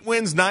at 8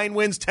 wins, 9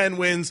 wins, 10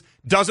 wins,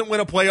 doesn't win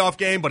a playoff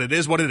game, but it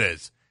is what it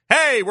is.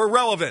 Hey, we're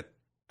relevant.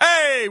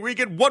 Hey, we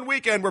get one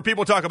weekend where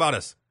people talk about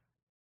us.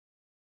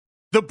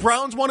 The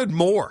Browns wanted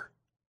more.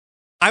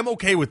 I'm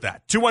okay with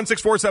that.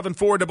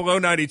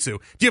 216-474-0092.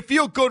 Do you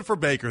feel good for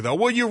Baker, though?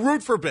 Will you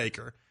root for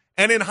Baker?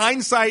 And in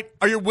hindsight,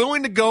 are you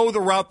willing to go the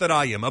route that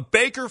I am? A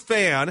Baker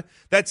fan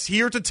that's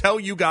here to tell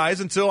you guys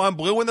until I'm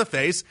blue in the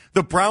face,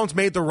 the Browns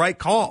made the right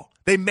call.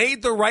 They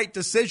made the right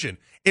decision.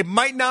 It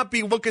might not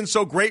be looking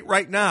so great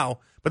right now,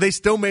 but they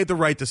still made the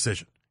right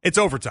decision. It's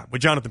overtime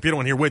with Jonathan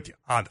Peterlin here with you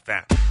on The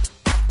Fan.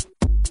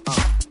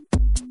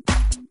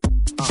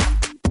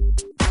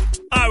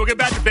 All right, we'll get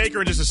back to Baker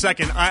in just a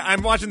second.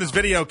 I'm watching this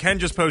video Ken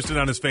just posted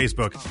on his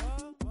Facebook.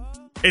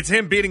 It's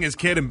him beating his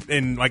kid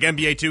in like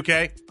NBA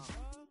 2K.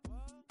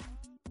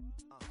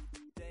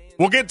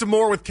 We'll get to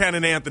more with Ken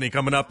and Anthony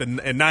coming up at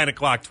 9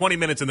 o'clock, 20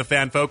 minutes in the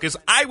Fan Focus.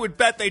 I would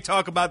bet they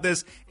talk about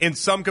this in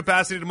some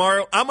capacity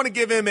tomorrow. I'm going to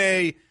give him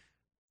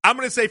I'm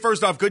going to say,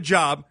 first off, good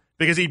job,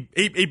 because he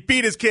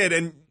beat his kid,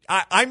 and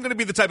I'm going to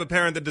be the type of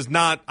parent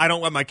that I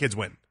don't let my kids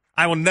win.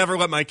 I will never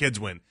let my kids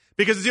win,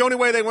 because it's the only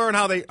way they learn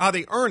how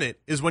they earn it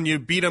is when you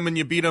beat them and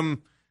you beat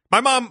them. My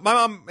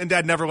mom and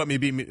dad never let me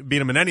beat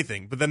them in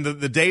anything, but then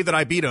the day that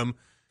I beat them,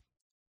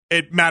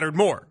 it mattered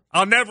more.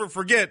 I'll never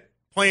forget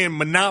playing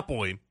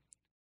Monopoly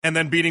and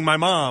then beating my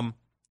mom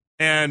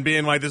and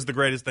being like, this is the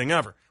greatest thing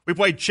ever. We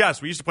played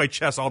chess. We used to play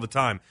chess all the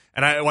time.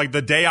 And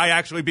the day I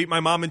actually beat my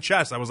mom in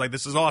chess, I was like,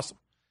 this is awesome.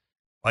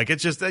 Like,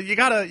 it's just, you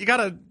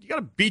gotta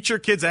beat your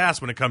kid's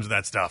ass when it comes to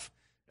that stuff.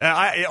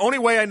 Only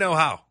way I know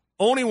how.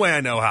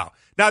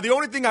 Now, the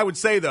only thing I would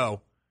say,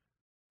 though,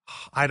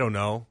 I don't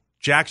know.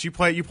 Jax, you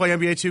play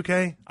NBA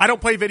 2K? I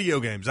don't play video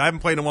games. I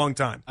haven't played in a long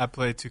time. I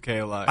play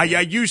 2K a lot. I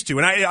used to.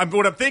 And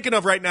what I'm thinking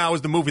of right now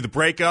is the movie The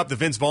Breakup, the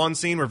Vince Vaughn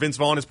scene where Vince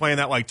Vaughn is playing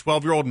that like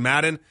 12-year-old in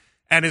Madden,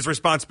 and his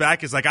response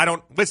back is like,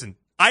 listen,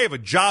 I have a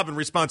job and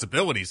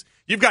responsibilities.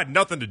 You've got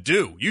nothing to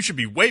do. You should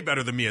be way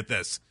better than me at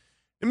this.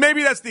 And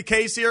maybe that's the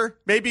case here.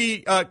 Maybe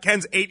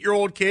Ken's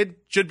 8-year-old kid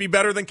should be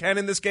better than Ken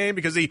in this game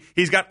because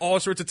he's got all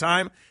sorts of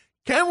time.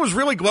 Ken was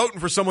really gloating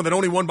for someone that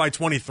only won by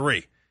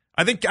 23.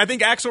 I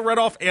think Axel read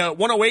off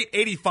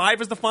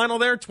 108-85 is the final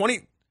there.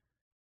 20.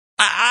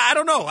 I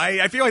don't know.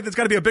 I feel like there's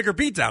got to be a bigger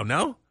beatdown,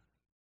 no?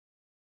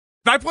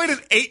 If I played an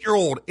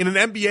 8-year-old in an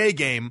NBA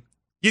game,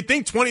 you'd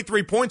think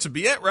 23 points would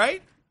be it,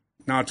 right?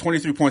 No,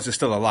 23 points is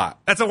still a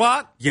lot. That's a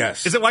lot?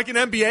 Yes. Is it like an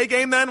NBA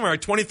game then where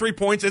 23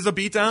 points is a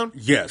beatdown?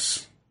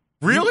 Yes.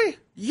 Really?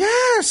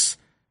 Yes.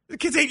 The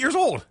kid's 8 years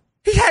old.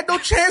 He had no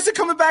chance of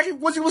coming back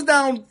once he was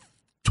down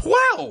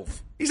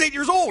 12. He's 8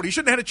 years old. He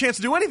shouldn't have had a chance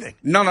to do anything.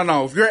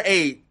 No. If you're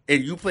 8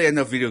 and you play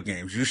enough video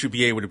games, you should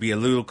be able to be a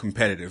little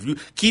competitive. You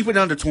keep it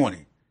under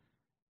 20.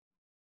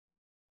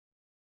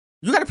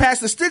 You got to pass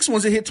the sticks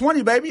once it hit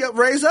 20, baby.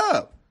 Raise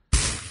up.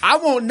 I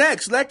want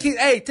next. Tell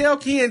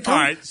Ken. Come, all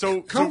right,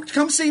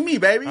 come see me,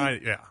 baby.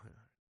 Yeah.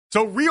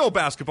 So real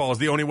basketball is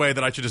the only way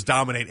that I should just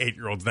dominate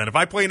 8-year-olds then. If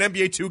I play an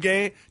NBA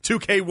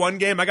 2K1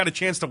 game, I got a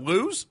chance to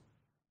lose?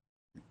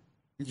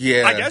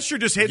 Yeah. I guess you're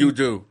just hitting. You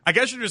do. I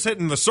guess you're just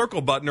hitting the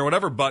circle button or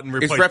whatever button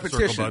replaces the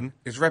circle button.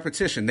 It's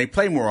repetition. They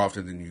play more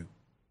often than you.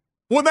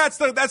 Well, that's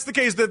the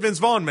case that Vince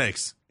Vaughn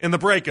makes in The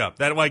Breakup.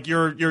 That like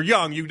you're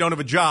young, you don't have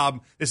a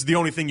job. This is the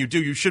only thing you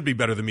do. You should be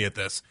better than me at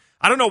this.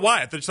 I don't know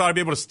why. I thought I'd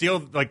be able to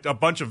steal like a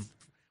bunch of.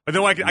 But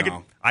then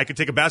I could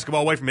take a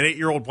basketball away from an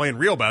 8-year-old playing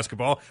real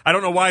basketball. I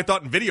don't know why I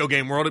thought in video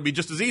game world it'd be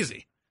just as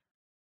easy.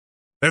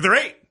 They're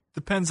 8.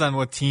 Depends on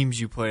what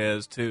teams you play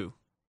as too.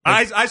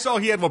 I saw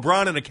he had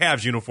LeBron in a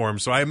Cavs uniform,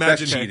 so I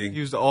imagine that's cheating. He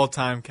used the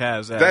all-time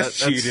Cavs. That's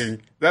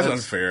cheating. That's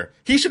unfair.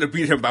 He should have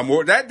beat him by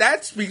more.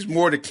 That speaks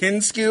more to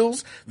Ken's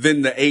skills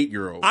than the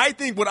 8-year-old. I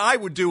think what I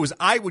would do is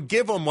I would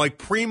give him like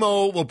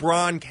primo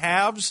LeBron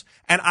Cavs,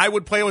 and I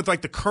would play with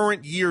like the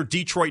current year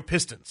Detroit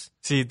Pistons.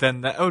 See,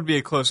 then that would be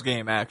a close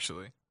game,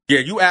 actually. Yeah,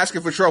 you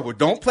asking for trouble.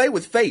 Don't play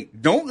with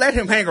fate. Don't let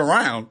him hang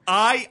around.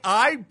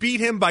 I beat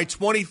him by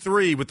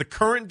 23 with the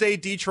current day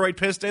Detroit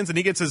Pistons, and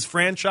he gets his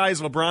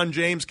franchise LeBron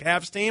James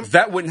Cavs team.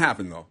 That wouldn't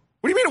happen, though.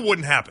 What do you mean it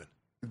wouldn't happen?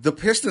 The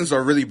Pistons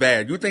are really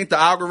bad. You think the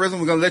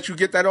algorithm is going to let you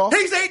get that off?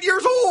 He's 8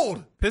 years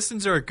old.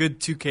 Pistons are a good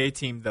 2K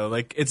team, though.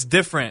 Like, it's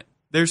different.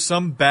 There's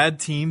some bad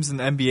teams in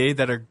the NBA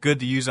that are good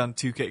to use on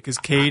 2K because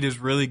Cade is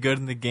really good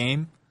in the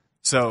game.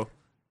 So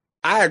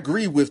I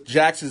agree with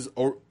Jax's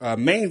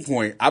main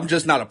point. I'm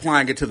just not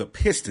applying it to the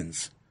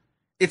Pistons.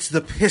 It's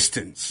the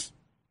Pistons.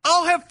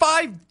 I'll have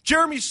 5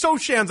 Jeremy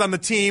Sochans on the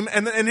team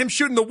and him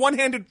shooting the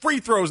one-handed free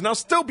throws, and I'll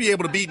still be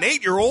able to beat an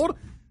 8-year-old.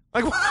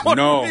 Like, what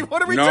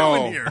are we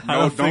doing here?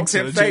 No, don't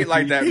tempt fate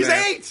like that, He's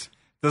man. 8.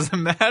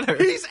 Doesn't matter.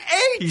 He's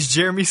 8. He's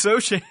Jeremy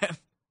Sochan.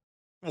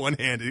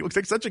 One-handed. He looks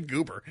like such a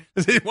goober.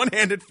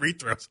 One-handed free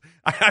throws.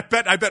 I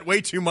bet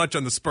way too much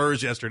on the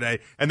Spurs yesterday,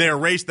 and they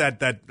erased that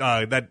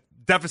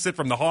deficit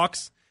from the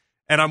Hawks.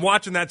 And I'm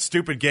watching that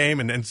stupid game,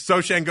 and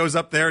Sochan goes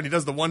up there and he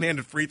does the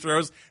one-handed free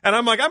throws. And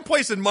I'm like, I'm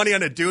placing money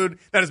on a dude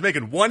that is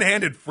making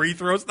one-handed free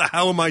throws. What the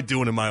hell am I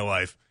doing in my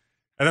life?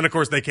 And then, of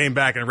course, they came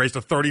back and erased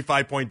a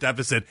 35-point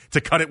deficit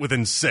to cut it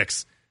within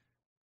 6.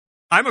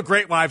 I'm a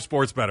great live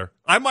sports bettor.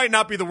 I might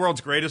not be the world's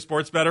greatest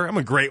sports bettor. I'm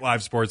a great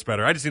live sports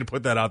bettor. I just need to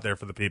put that out there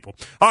for the people.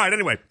 All right,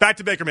 anyway, back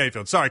to Baker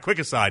Mayfield. Sorry, quick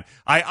aside.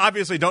 I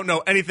obviously don't know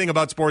anything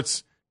about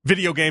sports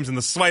video games in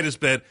the slightest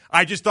bit.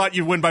 I just thought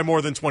you'd win by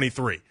more than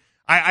 23.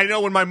 I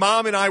know when my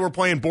mom and I were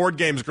playing board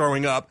games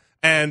growing up,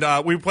 and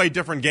we played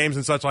different games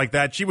and such like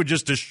that, she would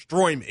just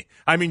destroy me.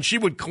 I mean, she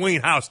would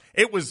clean house.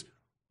 It was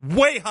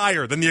way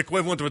higher than the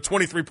equivalent of a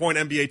 23-point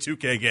NBA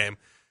 2K game.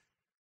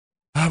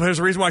 But there's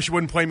a reason why she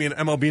wouldn't play me in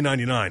MLB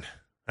 99.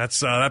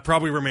 That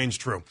probably remains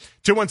true.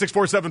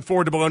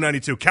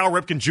 216-474-0092. Cal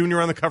Ripken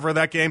Jr. on the cover of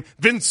that game.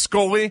 Vince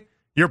Scully,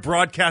 your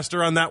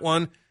broadcaster on that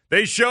one.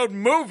 They showed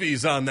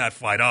movies on that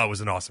fight. Oh, it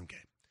was an awesome game.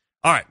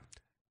 All right.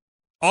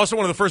 Also,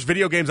 one of the first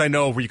video games I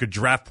know of where you could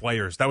draft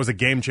players. That was a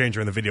game changer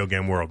in the video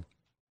game world.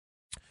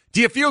 Do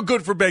you feel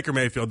good for Baker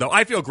Mayfield, though?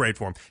 I feel great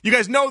for him. You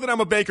guys know that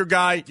I'm a Baker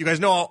guy. You guys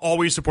know I'll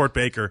always support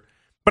Baker.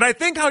 But I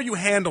think how you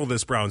handle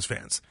this, Browns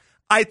fans,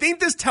 I think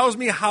this tells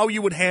me how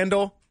you would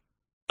handle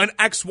an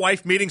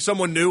ex-wife meeting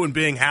someone new and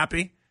being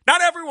happy.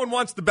 Not everyone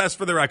wants the best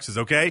for their exes,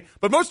 okay?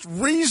 But most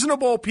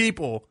reasonable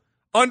people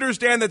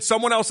understand that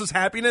someone else's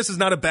happiness is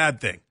not a bad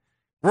thing.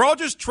 We're all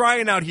just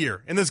trying out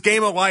here in this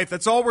game of life.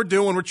 That's all we're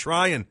doing. We're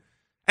trying.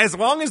 As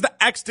long as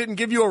the ex didn't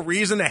give you a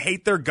reason to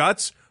hate their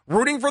guts,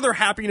 rooting for their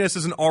happiness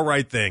is an all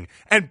right thing.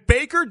 And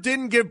Baker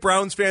didn't give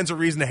Browns fans a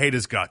reason to hate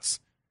his guts.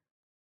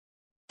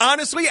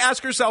 Honestly,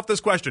 ask yourself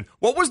this question.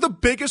 What was the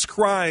biggest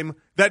crime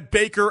that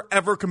Baker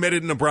ever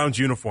committed in a Browns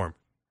uniform?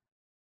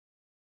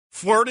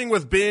 Flirting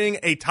with being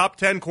a top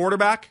 10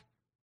 quarterback?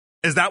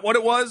 Is that what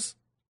it was?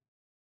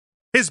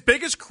 His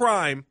biggest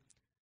crime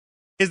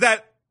is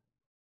that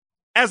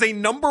as a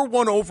number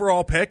 1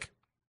 overall pick,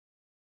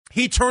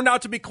 he turned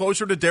out to be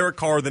closer to Derek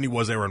Carr than he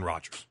was Aaron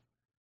Rodgers.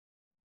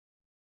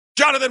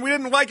 Jonathan, we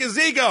didn't like his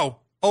ego.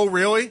 Oh,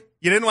 really?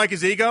 You didn't like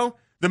his ego?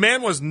 The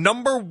man was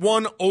number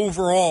 1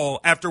 overall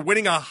after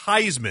winning a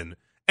Heisman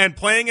and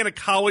playing in a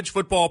college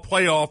football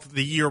playoff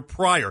the year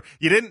prior.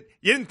 You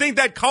didn't think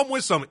that'd come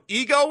with some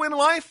ego in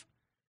life?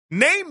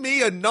 Name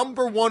me a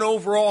number 1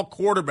 overall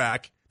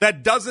quarterback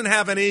that doesn't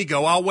have an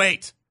ego. I'll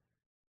wait.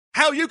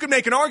 Hell, you could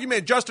make an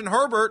argument Justin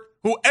Herbert,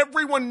 who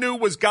everyone knew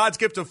was God's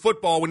gift of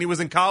football when he was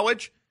in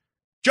college.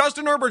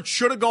 Justin Herbert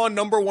should have gone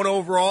number 1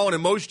 overall, and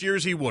in most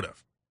years he would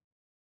have.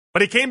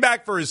 But he came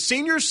back for his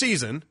senior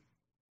season,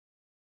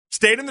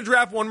 stayed in the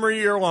draft one more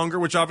year longer,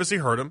 which obviously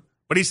hurt him.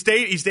 But he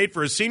stayed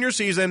for his senior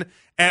season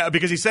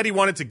because he said he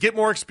wanted to get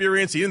more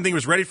experience. He didn't think he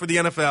was ready for the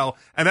NFL,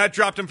 and that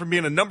dropped him from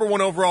being a number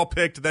 1 overall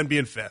pick to then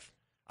being 5th.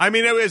 I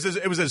mean, it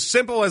was as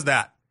simple as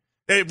that.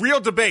 Real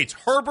debates,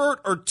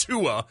 Herbert or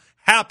Tua,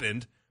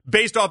 happened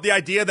based off the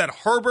idea that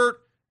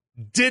Herbert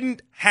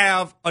didn't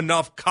have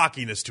enough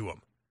cockiness to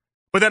him.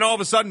 But then all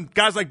of a sudden,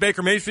 guys like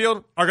Baker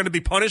Mayfield are going to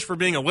be punished for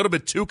being a little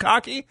bit too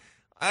cocky.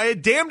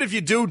 Damned if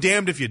you do,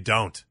 damned if you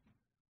don't.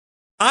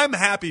 I'm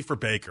happy for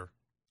Baker.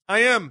 I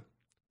am.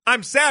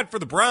 I'm sad for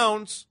the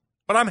Browns,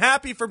 but I'm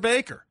happy for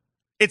Baker.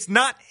 It's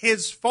not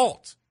his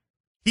fault.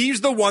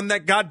 He's the one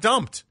that got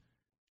dumped.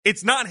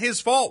 It's not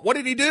his fault. What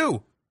did he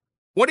do?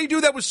 What did he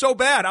do that was so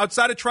bad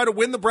outside of try to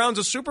win the Browns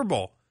a Super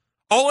Bowl?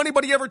 All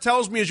anybody ever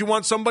tells me is you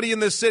want somebody in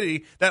this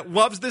city that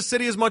loves this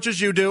city as much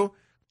as you do,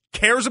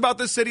 cares about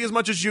this city as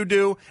much as you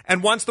do,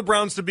 and wants the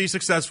Browns to be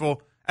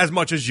successful as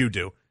much as you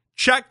do.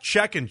 Check,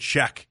 check, and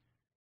check.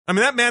 I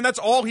mean, that man, that's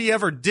all he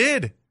ever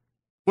did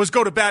was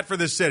go to bat for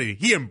this city.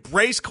 He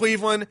embraced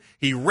Cleveland.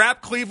 He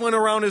wrapped Cleveland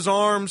around his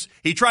arms.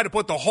 He tried to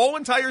put the whole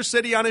entire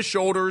city on his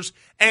shoulders.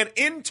 And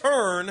in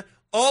turn,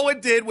 all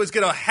it did was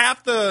get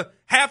half the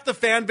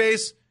fan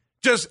base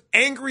just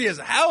angry as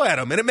hell at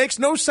him. And it makes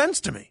no sense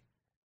to me.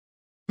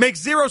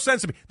 Makes zero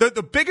sense to me.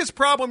 The biggest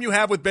problem you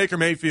have with Baker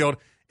Mayfield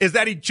is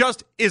that he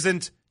just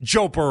isn't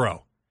Joe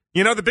Burrow.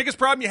 You know, the biggest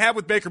problem you have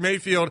with Baker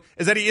Mayfield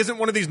is that he isn't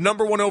one of these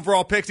number 1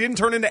 overall picks. He didn't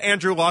turn into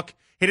Andrew Luck.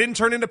 He didn't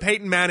turn into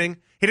Peyton Manning.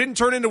 He didn't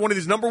turn into one of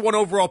these number 1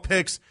 overall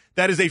picks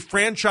that is a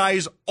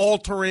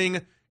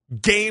franchise-altering,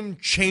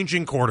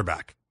 game-changing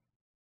quarterback.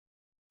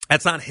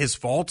 That's not his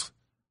fault.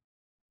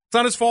 It's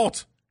not his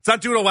fault. It's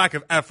not due to lack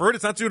of effort.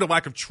 It's not due to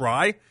lack of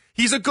try.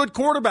 He's a good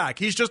quarterback.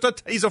 He's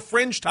a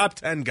fringe top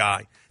 10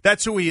 guy.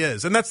 That's who he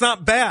is. And that's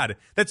not bad.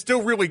 That's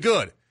still really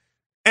good.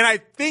 And I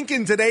think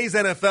in today's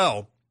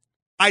NFL,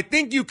 I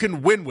think you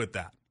can win with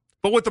that.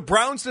 But what the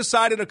Browns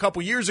decided a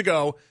couple years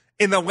ago,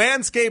 in the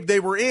landscape they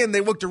were in,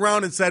 they looked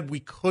around and said, we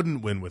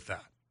couldn't win with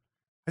that.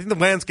 I think the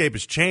landscape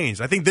has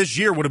changed. I think this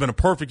year would have been a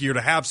perfect year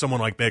to have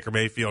someone like Baker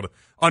Mayfield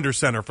under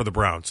center for the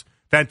Browns.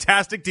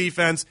 Fantastic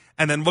defense,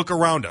 and then look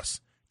around us.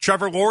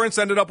 Trevor Lawrence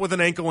ended up with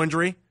an ankle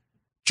injury.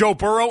 Joe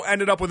Burrow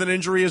ended up with an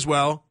injury as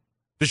well.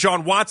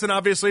 Deshaun Watson,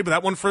 obviously, but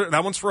that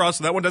one's for us,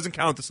 so that one doesn't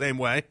count the same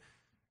way.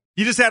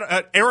 You just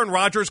had Aaron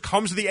Rodgers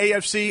comes to the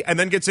AFC and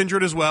then gets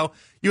injured as well.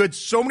 You had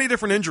so many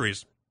different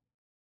injuries.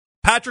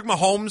 Patrick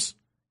Mahomes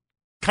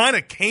kind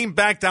of came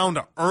back down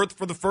to earth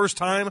for the first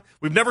time.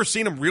 We've never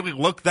seen him really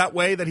look that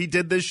way that he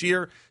did this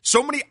year.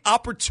 So many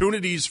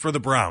opportunities for the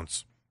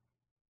Browns.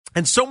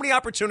 And so many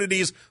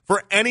opportunities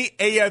for any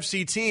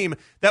AFC team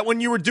that when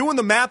you were doing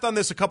the math on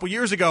this a couple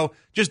years ago,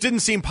 just didn't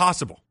seem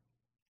possible.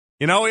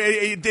 You know,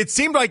 it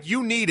seemed like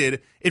you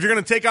needed, if you're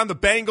going to take on the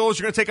Bengals,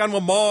 you're going to take on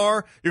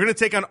Lamar, you're going to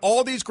take on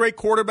all these great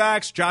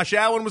quarterbacks. Josh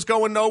Allen was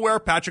going nowhere.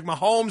 Patrick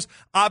Mahomes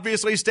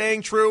obviously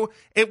staying true.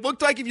 It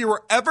looked like if you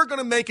were ever going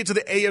to make it to the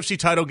AFC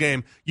title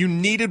game, you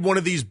needed one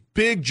of these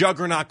big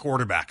juggernaut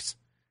quarterbacks.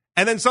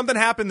 And then something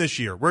happened this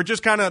year where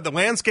just kind of the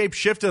landscape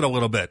shifted a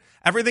little bit.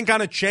 Everything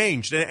kind of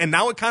changed. And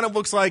now it kind of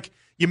looks like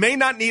you may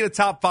not need a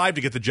top 5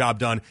 to get the job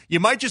done.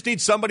 You might just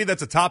need somebody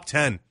that's a top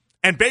 10.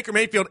 And Baker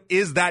Mayfield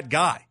is that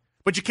guy.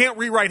 But you can't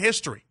rewrite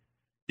history.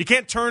 You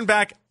can't turn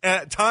back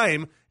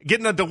time, get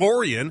in a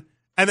DeLorean,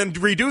 and then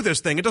redo this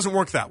thing. It doesn't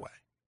work that way.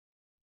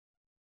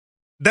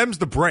 Them's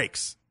the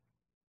breaks.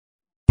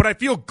 But I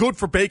feel good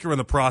for Baker in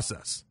the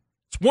process.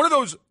 It's one of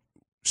those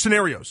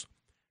scenarios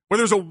where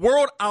there's a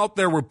world out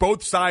there where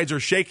both sides are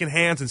shaking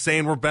hands and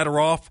saying we're better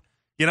off.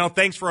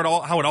 Thanks for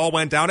how it all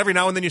went down. Every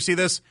now and then you see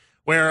this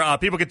where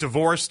people get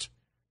divorced.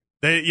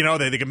 They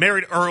get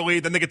married early,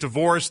 then they get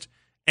divorced,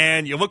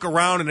 and you look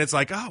around and it's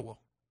like, oh, well,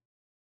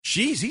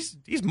 geez,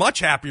 he's much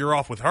happier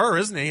off with her,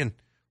 isn't he? And,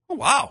 oh,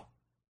 wow,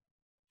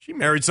 she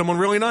married someone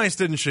really nice,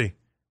 didn't she?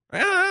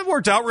 It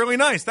worked out really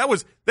nice.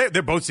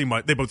 They both seem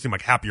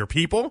like happier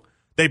people.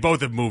 They both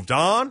have moved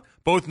on.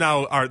 Both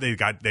now they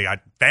got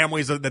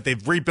families that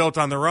they've rebuilt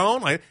on their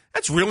own.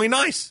 That's really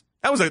nice.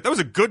 That was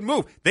a good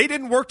move. They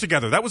didn't work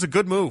together. That was a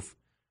good move.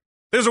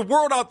 There's a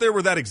world out there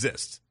where that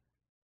exists,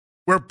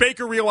 where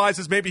Baker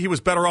realizes maybe he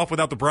was better off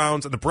without the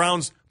Browns, and the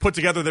Browns put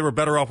together they were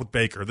better off with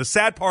Baker. The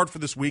sad part for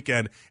this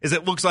weekend is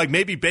it looks like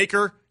maybe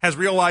Baker has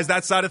realized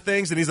that side of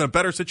things, and he's in a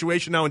better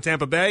situation now in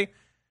Tampa Bay.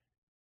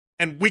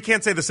 And we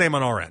can't say the same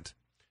on our end.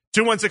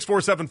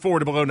 216-474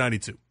 to below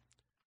 92.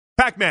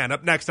 Pac-Man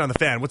up next on The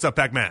Fan. What's up,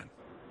 Pac-Man?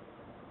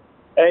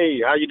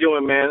 Hey, how you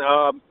doing, man?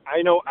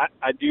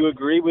 I do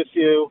agree with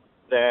you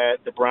that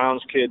the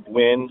Browns could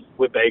win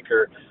with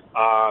Baker.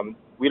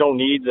 We don't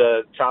need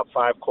the top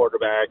 5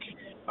 quarterback.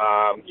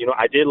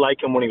 I did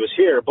like him when he was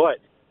here, but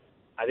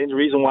I think the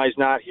reason why he's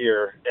not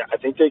here, I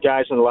think the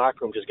guys in the locker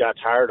room just got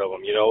tired of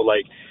him,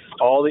 like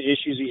all the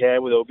issues he had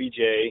with OBJ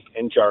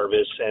and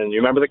Jarvis. And you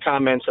remember the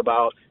comments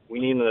about we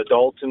need an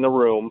adult in the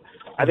room.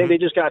 I think they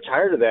just got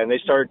tired of that, and they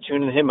started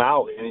tuning him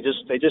out. And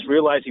they just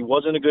realized he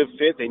wasn't a good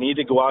fit. They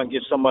needed to go out and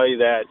get somebody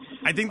that.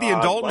 I think the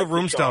adult in the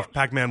room stuff,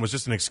 Pac-Man, was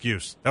just an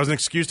excuse. That was an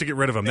excuse to get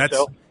rid of him. That's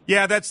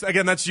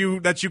you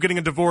getting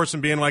a divorce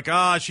and being like,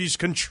 she's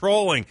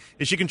controlling.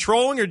 Is she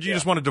controlling, or do you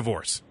just want a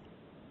divorce?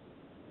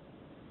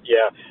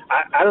 Yeah,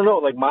 I don't know.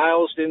 Like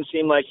Miles didn't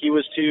seem like he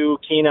was too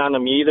keen on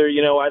him either.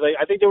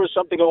 I think there was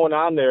something going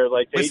on there.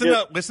 Like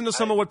listen to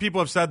some of what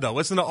people have said though.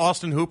 Listen to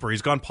Austin Hooper.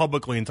 He's gone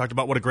publicly and talked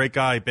about what a great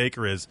guy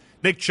Baker is.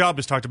 Nick Chubb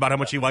has talked about how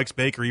much he likes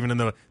Baker, even in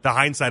the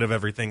hindsight of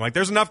everything. Like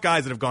there's enough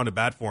guys that have gone to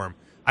bat for him.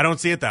 I don't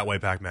see it that way,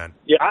 Pac-Man.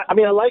 Yeah, I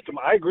like him.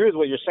 I agree with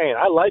what you're saying.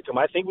 I like him.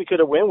 I think we could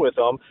have won with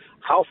him.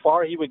 How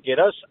far he would get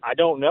us, I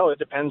don't know. It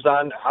depends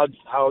on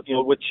how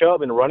with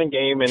Chubb and the running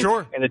game and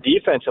the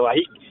defense.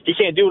 He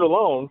can't do it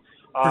alone.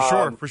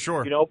 For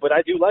sure. But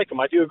I do like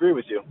him. I do agree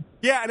with you.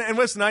 Yeah, and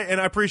listen, I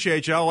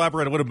appreciate you. I'll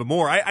elaborate a little bit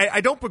more.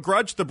 I don't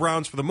begrudge the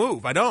Browns for the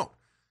move. I don't.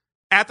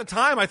 At the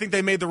time, I think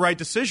they made the right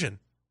decision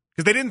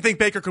because they didn't think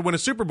Baker could win a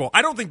Super Bowl.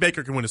 I don't think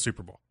Baker can win a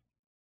Super Bowl.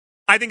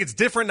 I think it's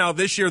different now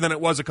this year than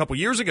it was a couple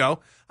years ago.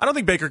 I don't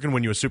think Baker can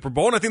win you a Super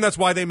Bowl, and I think that's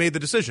why they made the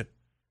decision.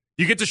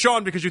 You get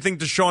Deshaun because you think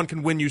Deshaun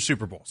can win you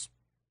Super Bowls.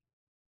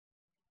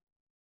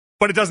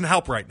 But it doesn't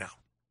help right now.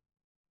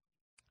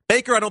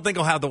 Baker, I don't think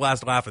he'll have the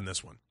last laugh in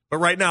this one. But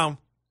right now,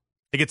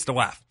 he gets to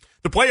laugh.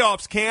 The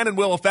playoffs can and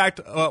will affect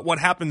what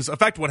happens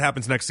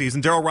next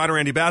season. Daryl Ryder,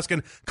 Andy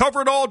Baskin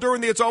cover it all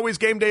during the It's Always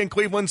Game Day in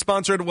Cleveland,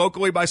 sponsored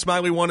locally by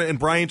Smiley One in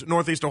Bryant,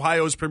 Northeast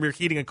Ohio's premier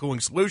heating and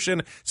cooling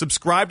solution.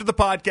 Subscribe to the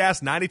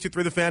podcast,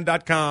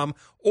 923thefan.com,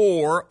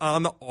 or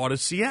on the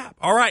Odyssey app.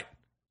 All right.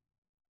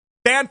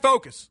 Fan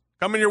Focus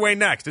coming your way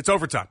next. It's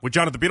Overtime with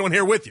Jonathan Peterlin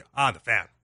here with you on The Fan.